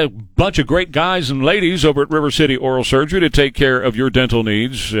Surgery, the bunch of great guys and ladies over at River City Oral Surgery to take care of your dental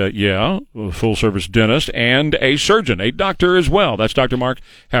needs. A full-service dentist and a surgeon, a doctor as well. That's Dr. Mark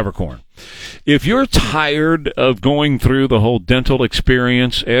Havercorn. If you're tired of going through the whole dental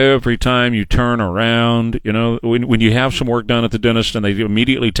experience every time you turn around, you know, when you have some work done at the dentist and they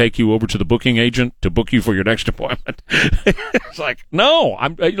immediately take you over to the booking agent to book you for your next appointment, it's like, no,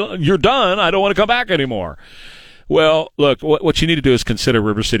 you're done. I don't want to come back anymore. Well, look, what you need to do is consider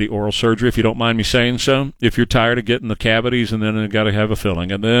River City Oral Surgery, if you don't mind me saying so. If you're tired of getting the cavities and then you got to have a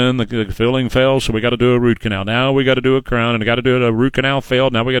filling, and then the filling fails, so we got to do a root canal. Now we got to do a crown, and we got to do a root canal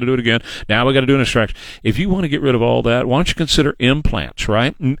failed. Now we got to do it again. Now we got to do an extraction. If you want to get rid of all that, why don't you consider implants,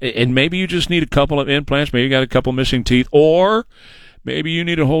 right? And maybe you just need a couple of implants. Maybe you got a couple missing teeth, or maybe you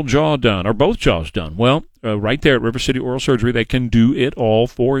need a whole jaw done, or both jaws done. Well, right there at River City Oral Surgery, they can do it all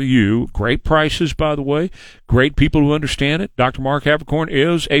for you. Great prices, by the way. Great people who understand it. Dr. Mark Havercorn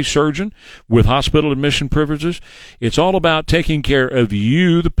is a surgeon with hospital admission privileges. It's all about taking care of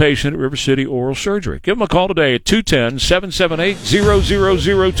you, the patient, at River City Oral Surgery. Give them a call today at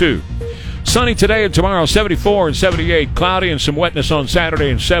 210-778-0002. Sunny today and tomorrow, 74 and 78. Cloudy and some wetness on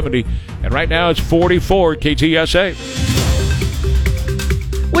Saturday and 70. And right now it's 44 at KTSA.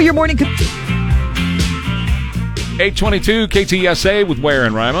 Well, your morning... 822 KTSA with Ware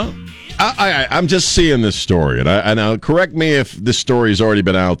and Rima. I'm just seeing this story, and now correct me if this story's already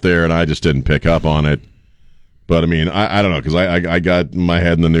been out there and I just didn't pick up on it. But I mean, I don't know, because I got my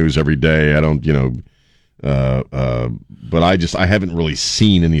head in the news every day. I don't, but I haven't really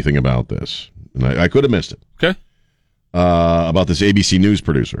seen anything about this, and I could have missed it. Okay. About this ABC News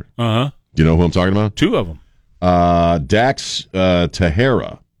producer. Uh-huh. Do you know who I'm talking about? Two of them. Dax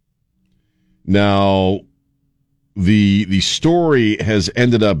Tahera. Now, the story has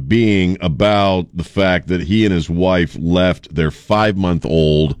ended up being about the fact that he and his wife left their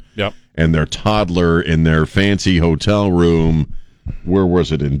 5-month-old and their toddler in their fancy hotel room. Where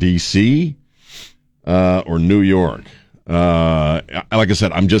was it, in D.C. Or New York? Like I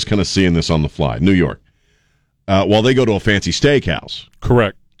said, I'm just kind of seeing this on the fly. New York. While they go to a fancy steakhouse.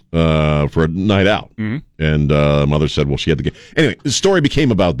 Correct. For a night out. Mm-hmm. And mother said, well, she had to get... Anyway, the story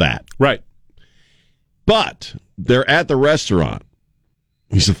became about that. Right. But they're at the restaurant.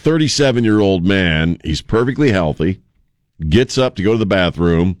 He's a 37-year-old man. He's perfectly healthy. Gets up to go to the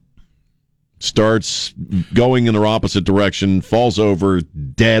bathroom. Starts going in the opposite direction. Falls over,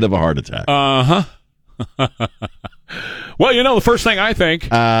 dead of a heart attack. Uh-huh. Well, the first thing I think.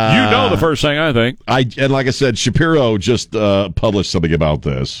 The first thing I think. And like I said, Shapiro just published something about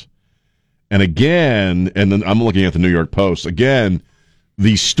this. And again, and then I'm looking at the New York Post. Again,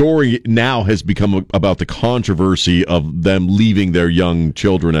 the story now has become about the controversy of them leaving their young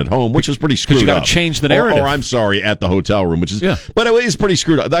children at home, which is pretty screwed up. Because you got to change the narrative. Or I'm sorry, at the hotel room, which is... Yeah. But it is pretty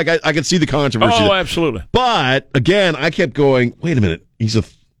screwed up. I can see the controversy. Oh, absolutely. But, again, I kept going, wait a minute, he's a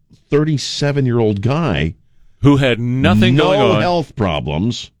 37-year-old guy... who had nothing going on. No health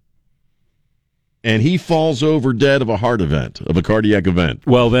problems. And he falls over dead of a cardiac event.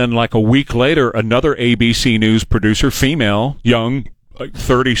 Well, then, like a week later, another ABC News producer, female, young, like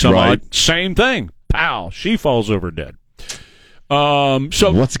 30-some-odd, same thing. Pow, she falls over dead.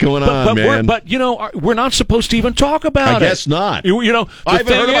 So what's going on, man? But we're not supposed to even talk about it. I guess not. I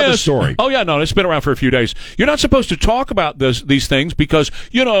haven't heard about the story. Oh yeah, no, it's been around for a few days. You're not supposed to talk about these things because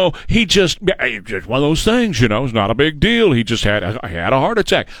he just one of those things. It's not a big deal. He just had a heart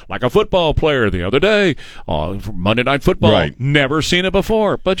attack, like a football player the other day, Monday Night Football. Right. Never seen it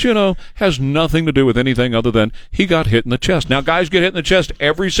before, but has nothing to do with anything other than he got hit in the chest. Now, guys get hit in the chest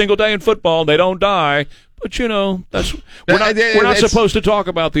every single day in football. They don't die. But that's we're not supposed to talk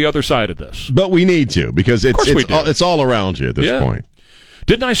about the other side of this. But we need to because it's all around you at this point.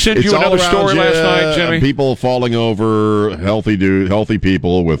 Didn't I send you another story last night, Jimmy? People falling over, healthy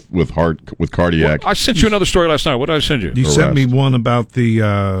people with cardiac. Well, I sent you another story last night. What did I send you? You sent me one about the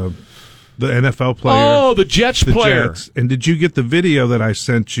NFL player. Oh, the Jets player. Jets. And did you get the video that I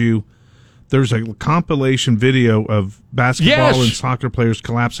sent you? There's a compilation video of basketball and soccer players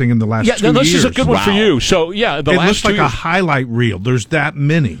collapsing in the last 2 years. Yeah, this is a good one for you. So, it looks like a highlight reel. There's that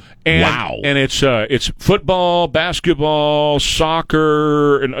many. And it's football, basketball,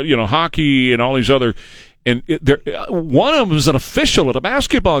 soccer, and hockey, and all these other. And one of them is an official at a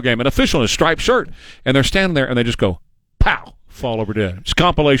basketball game, an official in a striped shirt, and they're standing there and they just go, pow, fall over dead. It's a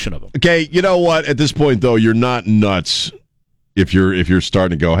compilation of them. Okay, you know what? At this point, though, you're not nuts. If you're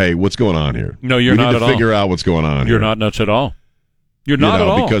starting to go, hey, what's going on here? No, you're not at all. Figure out what's going on. You're not nuts at all. You're not at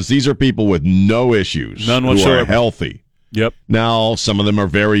all because these are people with no issues, none whatsoever, who are healthy. Yep. Now, some of them are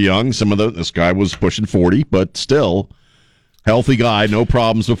very young. This guy was pushing 40, but still healthy guy, no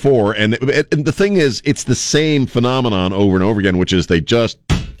problems before. And the thing is, it's the same phenomenon over and over again, which is they just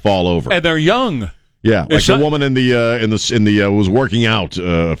fall over, and they're young. Yeah, like the woman in the was working out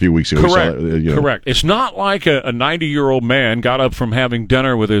a few weeks ago. Correct. Correct. It's not like a 90-year-old man got up from having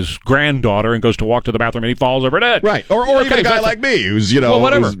dinner with his granddaughter and goes to walk to the bathroom and he falls over dead. Right. Or even a guy like me who's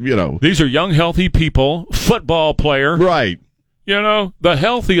whatever. These are young, healthy people. Football player. Right. The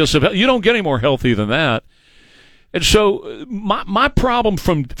healthiest of. You don't get any more healthy than that. And so my problem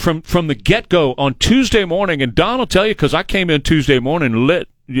from the get-go on Tuesday morning, and Don will tell you because I came in Tuesday morning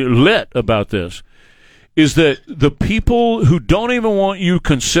lit about this, is that the people who don't even want you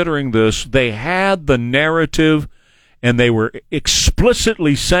considering this, they had the narrative and they were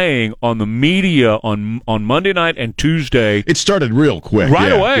explicitly saying on the media on Monday night and Tuesday. It started real quick.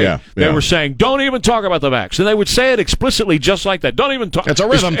 Right away. Yeah, they were saying, don't even talk about the vax. And they would say it explicitly just like that. Don't even talk. It's a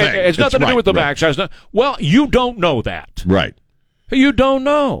rhythm thing. It's nothing to do with the vax. Well, you don't know that. Right. You don't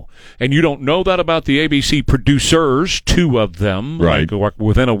know. And you don't know that about the ABC producers, 2 of them, right, like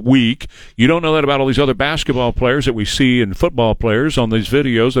within a week. You don't know that about all these other basketball players that we see and football players on these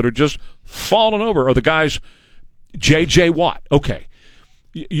videos that are just falling over. Or the guys, J.J. Watt. Okay.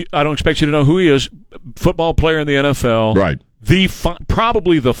 I don't expect you to know who he is. Football player in the NFL. Right.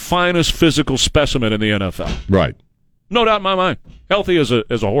 Probably the finest physical specimen in the NFL. Right. No doubt in my mind. Healthy as a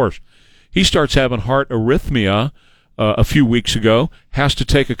horse. He starts having heart arrhythmia a few weeks ago, has to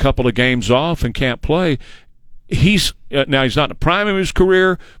take a couple of games off and can't play. He's not in the prime of his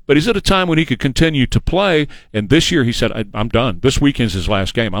career, but he's at a time when he could continue to play. And this year he said, I'm done. This weekend's his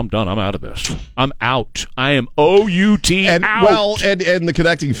last game. I'm done. I'm out of this. I'm out. I am O-U-T and, out. Well, and the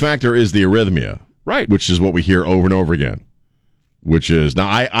connecting factor is the arrhythmia. Right. Which is what we hear over and over again. Which is, now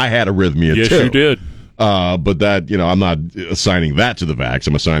I had arrhythmia too. Yes, you did. But that, I'm not assigning that to the vax.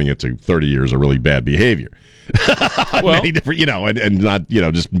 I'm assigning it to 30 years of really bad behavior. Many different, and not,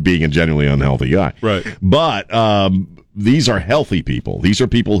 just being a genuinely unhealthy guy. Right. But these are healthy people. These are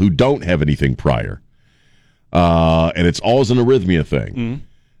people who don't have anything prior. And it's always an arrhythmia thing. Mm-hmm.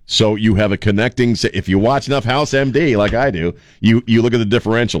 So you have a connecting. If you watch enough House MD, like I do, you look at the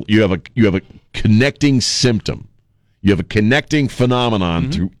differential. You have a connecting symptom. You have a connecting phenomenon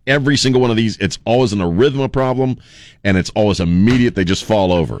to every single one of these. It's always an arrhythmia problem, and it's always immediate. They just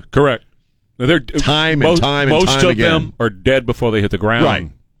fall over. Correct. They're time and time most of again. them are dead before they hit the ground. Right.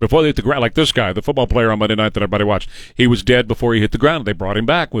 Before they hit the ground, like this guy, the football player on Monday night that everybody watched, he was dead before he hit the ground. They brought him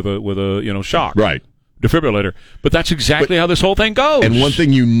back with a shock. Right. Defibrillator. But that's exactly how this whole thing goes. And one thing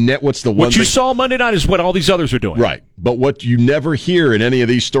what you saw Monday night is what all these others are doing. Right. But what you never hear in any of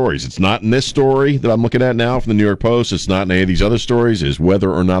these stories, it's not in this story that I'm looking at now from the New York Post, it's not in any of these other stories, is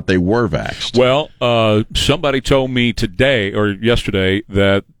whether or not they were vaxxed. Well, somebody told me today or yesterday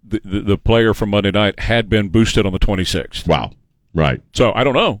that the player from Monday night had been boosted on the 26th. Wow. Right. So I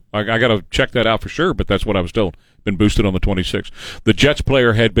don't know. I got to check that out for sure, but that's what I was told. Been boosted on the 26th. The Jets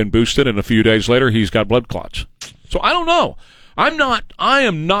player had been boosted, and a few days later, he's got blood clots. So I don't know. I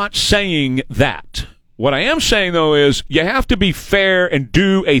am not saying that. What I am saying, though, is you have to be fair and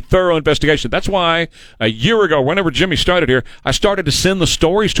do a thorough investigation. That's why a year ago, whenever Jimmy started here, I started to send the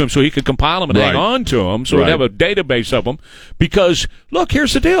stories to him so he could compile them and hang on to them so we'd have a database of them. Because, look,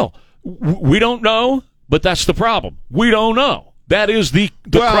 here's the deal. We don't know, but that's the problem. We don't know. That is the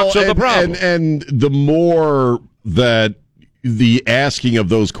crux of the problem. And the more that the asking of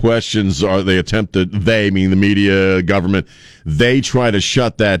those questions meaning the media, government, they try to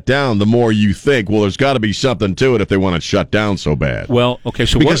shut that down, the more you think, well, there's got to be something to it if they want it shut down so bad. Well, okay,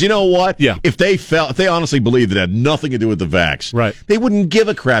 so because you know what? Yeah. If they honestly believed it had nothing to do with the vax, right, they wouldn't give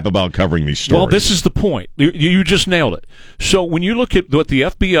a crap about covering these stories. Well, this is the point. You just nailed it. So when you look at what the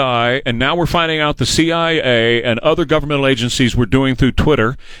FBI, and now we're finding out the CIA and other governmental agencies were doing through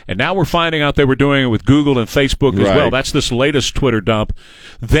Twitter, and now we're finding out they were doing it with Google and Facebook as well. That's this latest Twitter dump.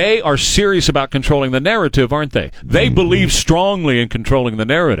 They are serious about controlling the narrative, aren't they? They believe strongly in controlling the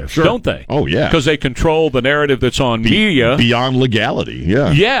narrative, don't they? Oh, yeah. Because they control the narrative that's on media. Beyond legality,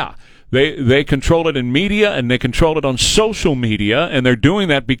 yeah. Yeah. They control it in media, and they control it on social media, and they're doing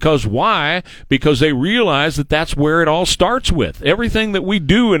that because why? Because they realize that that's where it all starts with. Everything that we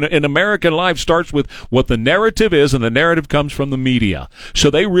do in American life starts with what the narrative is, and the narrative comes from the media. So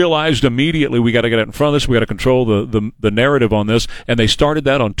they realized immediately we got to get in front of this, we got to control the narrative on this, and they started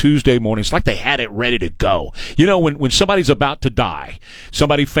that on Tuesday morning. It's like they had it ready to go. You know, when somebody's about to die,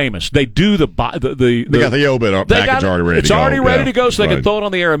 somebody famous, they do they got the obit package already ready to go. It's already ready to go, so they can throw it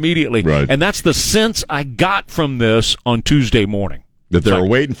on the air immediately. Right. And that's the sense I got from this on Tuesday morning. That they were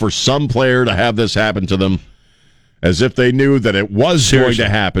waiting for some player to have this happen to them, as if they knew that it was going to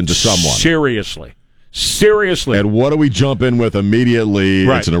happen to someone. Seriously. And what do we jump in with immediately?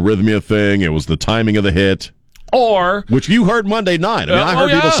 Right. It's an arrhythmia thing. It was the timing of the hit. Which you heard Monday night. I mean, I heard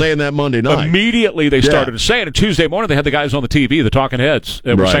people saying that Monday night. Immediately they started to say it. And Tuesday morning they had the guys on the TV, the talking heads,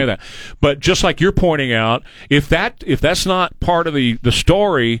 that were saying that. But just like you're pointing out, if that's not part of the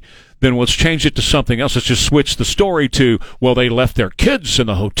story, then let's change it to something else. Let's just switch the story to, well, they left their kids in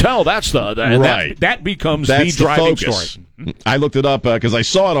the hotel. That's that becomes the driving story. I looked it up because I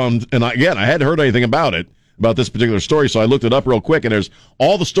saw it on, and I hadn't heard anything about this particular story, so I looked it up real quick, and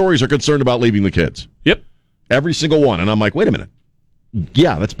all the stories are concerned about leaving the kids. Yep. Every single one. And I'm like, wait a minute.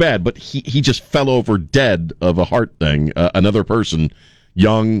 Yeah, that's bad, but he just fell over dead of a heart thing. Another person,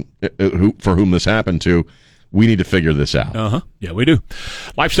 young, for whom this happened to. We need to figure this out. Yeah, we do.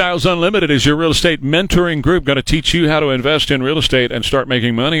 Lifestyles Unlimited is your real estate mentoring group. Going to teach you how to invest in real estate and start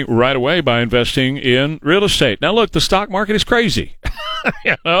making money right away by investing in real estate. Now, look, the stock market is crazy.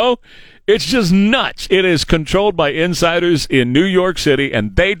 You know? It's just nuts. It is controlled by insiders in New York City,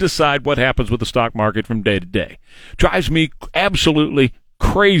 and they decide what happens with the stock market from day to day. Drives me absolutely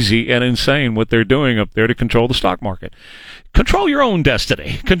crazy and insane what they're doing up there to control the stock market. Control your own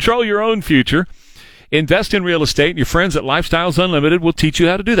destiny. Control your own future. Invest in real estate, and your friends at Lifestyles Unlimited will teach you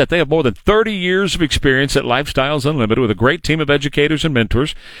how to do that. They have more than 30 years of experience at Lifestyles Unlimited with a great team of educators and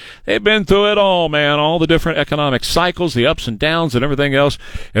mentors. They've been through it all, man, all the different economic cycles, the ups and downs and everything else,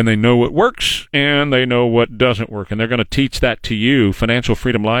 and they know what works and they know what doesn't work, and they're going to teach that to you.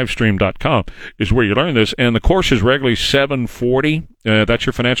 FinancialFreedomLivestream.com is where you learn this, and the course is regularly $740. That's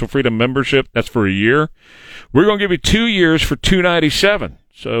your Financial Freedom membership. That's for a year. We're going to give you 2 years for $297.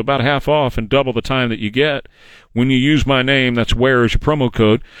 So about half off and double the time that you get when you use my name. That's WHERE is your promo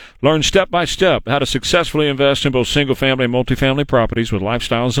code. Learn step by step how to successfully invest in both single-family and multifamily properties with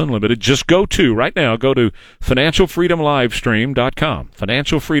Lifestyles Unlimited. Just go to FinancialFreedomLivestream.com.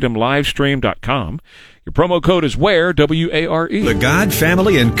 FinancialFreedomLivestream.com. Your promo code is WHERE, W-A-R-E. The God,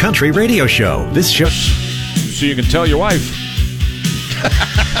 Family, and Country Radio Show. This show. So you can tell your wife.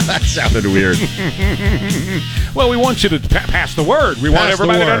 That sounded weird. Well, we want you to pass the word. We want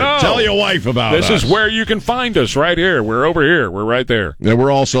everybody to know. Tell your wife about us. This is where you can find us, right here. We're over here. We're right there. And we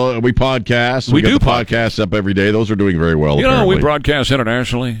podcast. We do get the podcasts up every day. Those are doing very well, apparently. We broadcast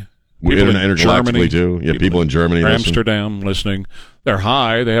internationally. Internationally, too. Yeah, people in Germany Amsterdam listening. They're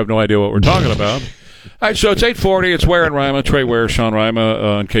high. They have no idea what we're talking about. All right, so it's 8:40. It's Where and Rima, Trey Ware, Sean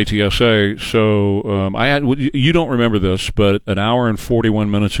Rima on KTSA. So you don't remember this, but an hour and 41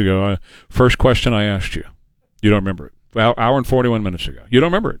 minutes ago, first question I asked you. You don't remember it. Hour and 41 minutes ago. You don't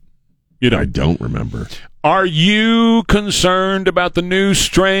remember it. You don't. I don't remember. Are you concerned about the new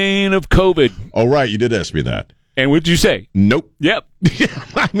strain of COVID? Oh, right. You did ask me that. And what did you say? Nope. Yep.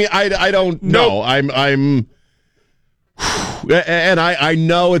 I mean, I don't know. I'm. And I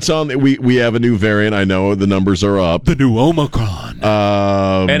know it's on. We have a new variant. I know the numbers are up. The new Omicron.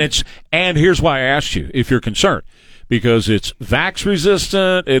 And here's why I asked you if you're concerned, because it's vax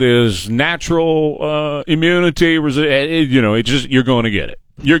resistant. It is natural immunity. You're going to get it.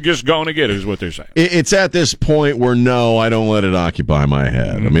 You're just going to get it, is what they're saying. It's at this point where, no, I don't let it occupy my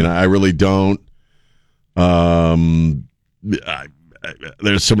head. I mean, I really don't. There's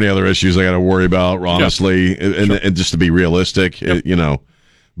so many other issues I got to worry about, honestly, and just to be realistic, you know.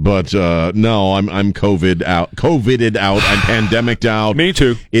 But no, I'm covided out. I'm pandemic'd out. Me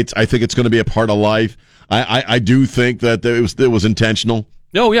too. I think it's going to be a part of life. I do think that it was intentional.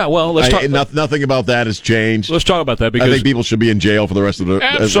 Oh yeah, well, let's talk. Nothing about that has changed. Let's talk about that because I think people should be in jail for the rest of their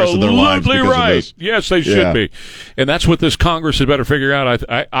lives. Absolutely right. Yes, they should be, and that's what this Congress had better figure out.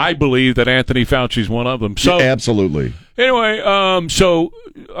 I believe that Anthony Fauci's one of them. So absolutely. Anyway, so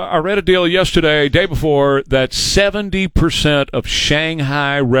I read a deal yesterday, day before, that 70% of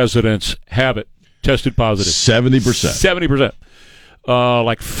Shanghai residents have it tested positive. 70%.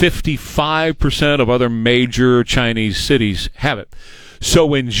 Like 55% of other major Chinese cities have it. So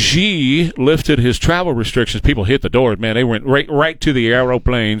when Xi lifted his travel restrictions, people hit the door. Man, they went right to the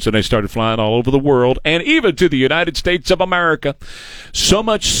aeroplanes, and they started flying all over the world, and even to the United States of America. So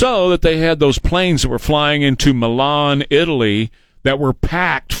much so that they had those planes that were flying into Milan, Italy, that were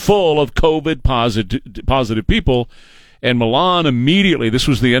packed full of COVID positive people. And Milan immediately, this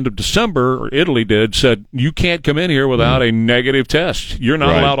was the end of December, or Italy said, you can't come in here without a negative test. You're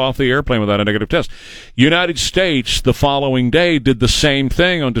not allowed off the airplane without a negative test. United States, the following day, did the same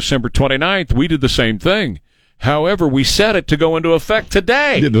thing on December 29th. We did the same thing. However, we set it to go into effect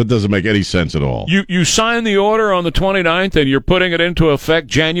today. It doesn't make any sense at all. You sign the order on the 29th, and you're putting it into effect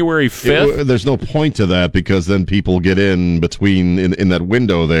January 5th? There's no point to that, because then people get in between in that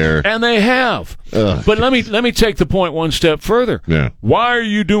window there. And they have. Ugh. But let me take the point one step further. Yeah. Why are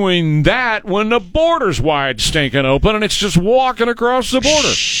you doing that when the border's wide stinking open and it's just walking across the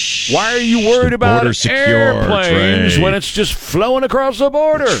border? Why are you worried about airplanes when it's just flowing across the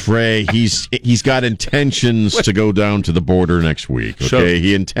border? Trey, he's got intentions to go down to the border next week, okay? So,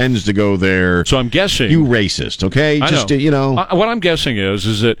 he intends to go there. So I'm guessing... You racist, okay? What I'm guessing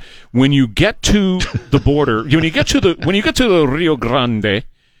is that when you get to the border, when you get to the Rio Grande,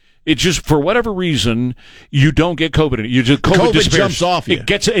 it just, for whatever reason, you don't get COVID. You just COVID jumps off you.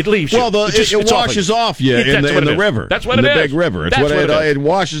 It leaves you. Well, it washes off you in the river. That's what it is. In the big river. It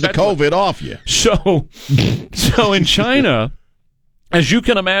washes the COVID off you. So in China, as you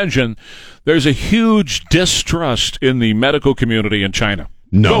can imagine, there's a huge distrust in the medical community in China.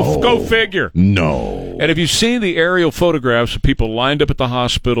 No. Go figure. No. And if you've seen the aerial photographs of people lined up at the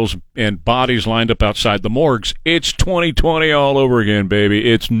hospitals and bodies lined up outside the morgues, it's 2020 all over again,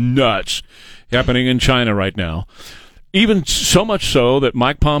 baby. It's nuts happening in China right now. Even so much so that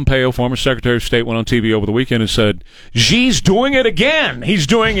Mike Pompeo, former Secretary of State, went on TV over the weekend and said, Xi's doing it again. He's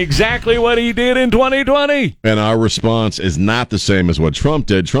doing exactly what he did in 2020. And our response is not the same as what Trump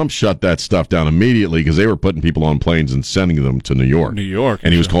did. Trump shut that stuff down immediately because they were putting people on planes and sending them to New York.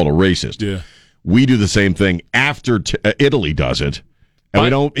 And he was called a racist. Yeah. We do the same thing after Italy does it. And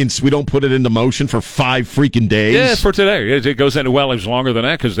we don't put it into motion for 5 freaking days. Yeah, for today. It goes into, well, it's longer than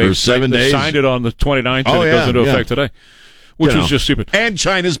that because they signed it on the 29th and it goes into effect today, which is just stupid. And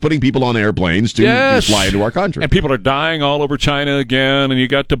China's putting people on airplanes to fly into our country. And people are dying all over China again, and you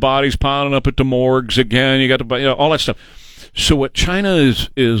got the bodies piling up at the morgues again. You got all that stuff. So what China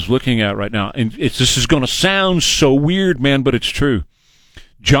is looking at right now, and this is going to sound so weird, man, but it's true.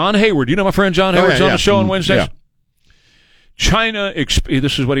 John Hayward, you know my friend John Hayward's on the show on Wednesdays? Yeah. China,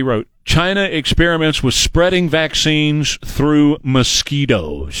 this is what he wrote, China experiments with spreading vaccines through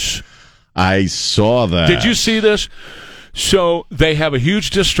mosquitoes. I saw that. Did you see this? So they have a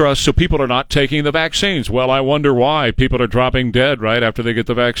huge distrust, so people are not taking the vaccines. Well, I wonder why. People are dropping dead right after they get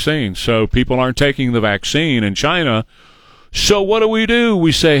the vaccine. So people aren't taking the vaccine in China. So what do?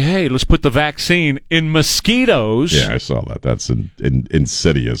 We say, hey, let's put the vaccine in mosquitoes. Yeah, I saw that. That's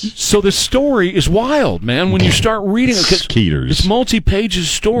insidious. So the story is wild, man, when you start reading it. Mosquitoes. It's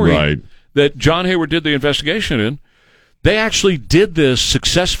multi-pages story that John Hayward did the investigation in. They actually did this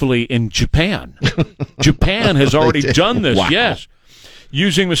successfully in Japan. Japan has already done this, yes.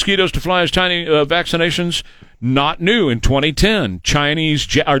 Using mosquitoes to fly as tiny vaccinations, not new. In 2010,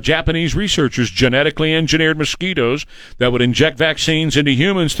 Japanese researchers genetically engineered mosquitoes that would inject vaccines into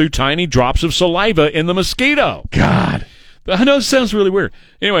humans through tiny drops of saliva in the mosquito. God. I know it sounds really weird.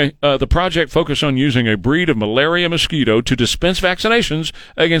 Anyway, the project focused on using a breed of malaria mosquito to dispense vaccinations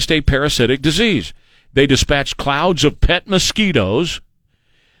against a parasitic disease. They dispatched clouds of pet mosquitoes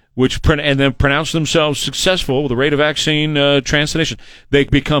and then pronounce themselves successful with the rate of vaccine transmission. They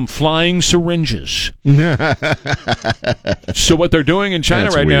become flying syringes. So what they're doing in China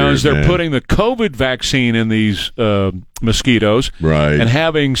now is they're putting the COVID vaccine in these mosquitoes, right, and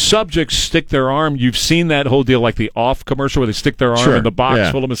having subjects stick their arm. You've seen that whole deal, like the Off commercial, where they stick their arm in the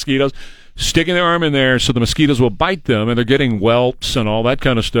box full of mosquitoes, sticking their arm in there so the mosquitoes will bite them, and they're getting welts and all that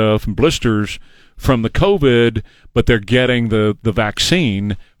kind of stuff and blisters from the COVID, but they're getting the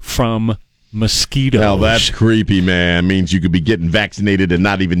vaccine from mosquitoes. Now that's creepy, man. It means you could be getting vaccinated and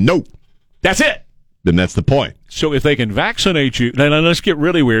not even know. That's it. Then that's the point. So if they can vaccinate you, now let's get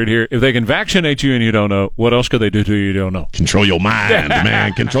really weird here. If they can vaccinate you and you don't know, what else could they do to you don't know? Control your mind,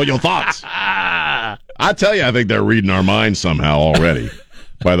 man. Control your thoughts. I tell you, I think they're reading our minds somehow already.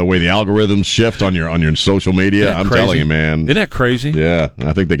 By the way, the algorithms shift on your social media. I'm telling you, man. Isn't that crazy? Yeah,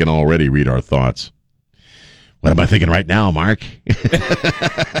 I think they can already read our thoughts. What am I thinking right now, Mark?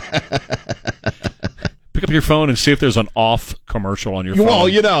 Pick up your phone and see if there's an Off commercial on your phone.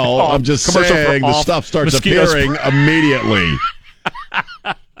 Well, I'm just saying the stuff starts appearing immediately.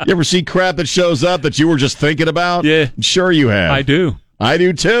 You ever see crap that shows up that you were just thinking about? Yeah. Sure you have. I do. I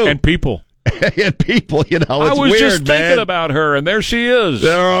do too. And people. And people, it's weird, man. I was just thinking about her, and there she is.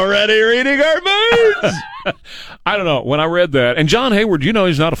 They're already reading our minds. I don't know. When I read that, and John Hayward,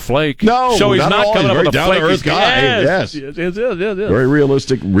 he's not a flake. No, so he's not coming up with a down-to-earth guy. Yes. Very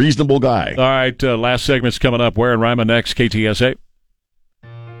realistic, reasonable guy. All right, last segment's coming up. Where in Rima next, KTSA.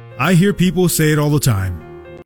 I hear people say it all the time.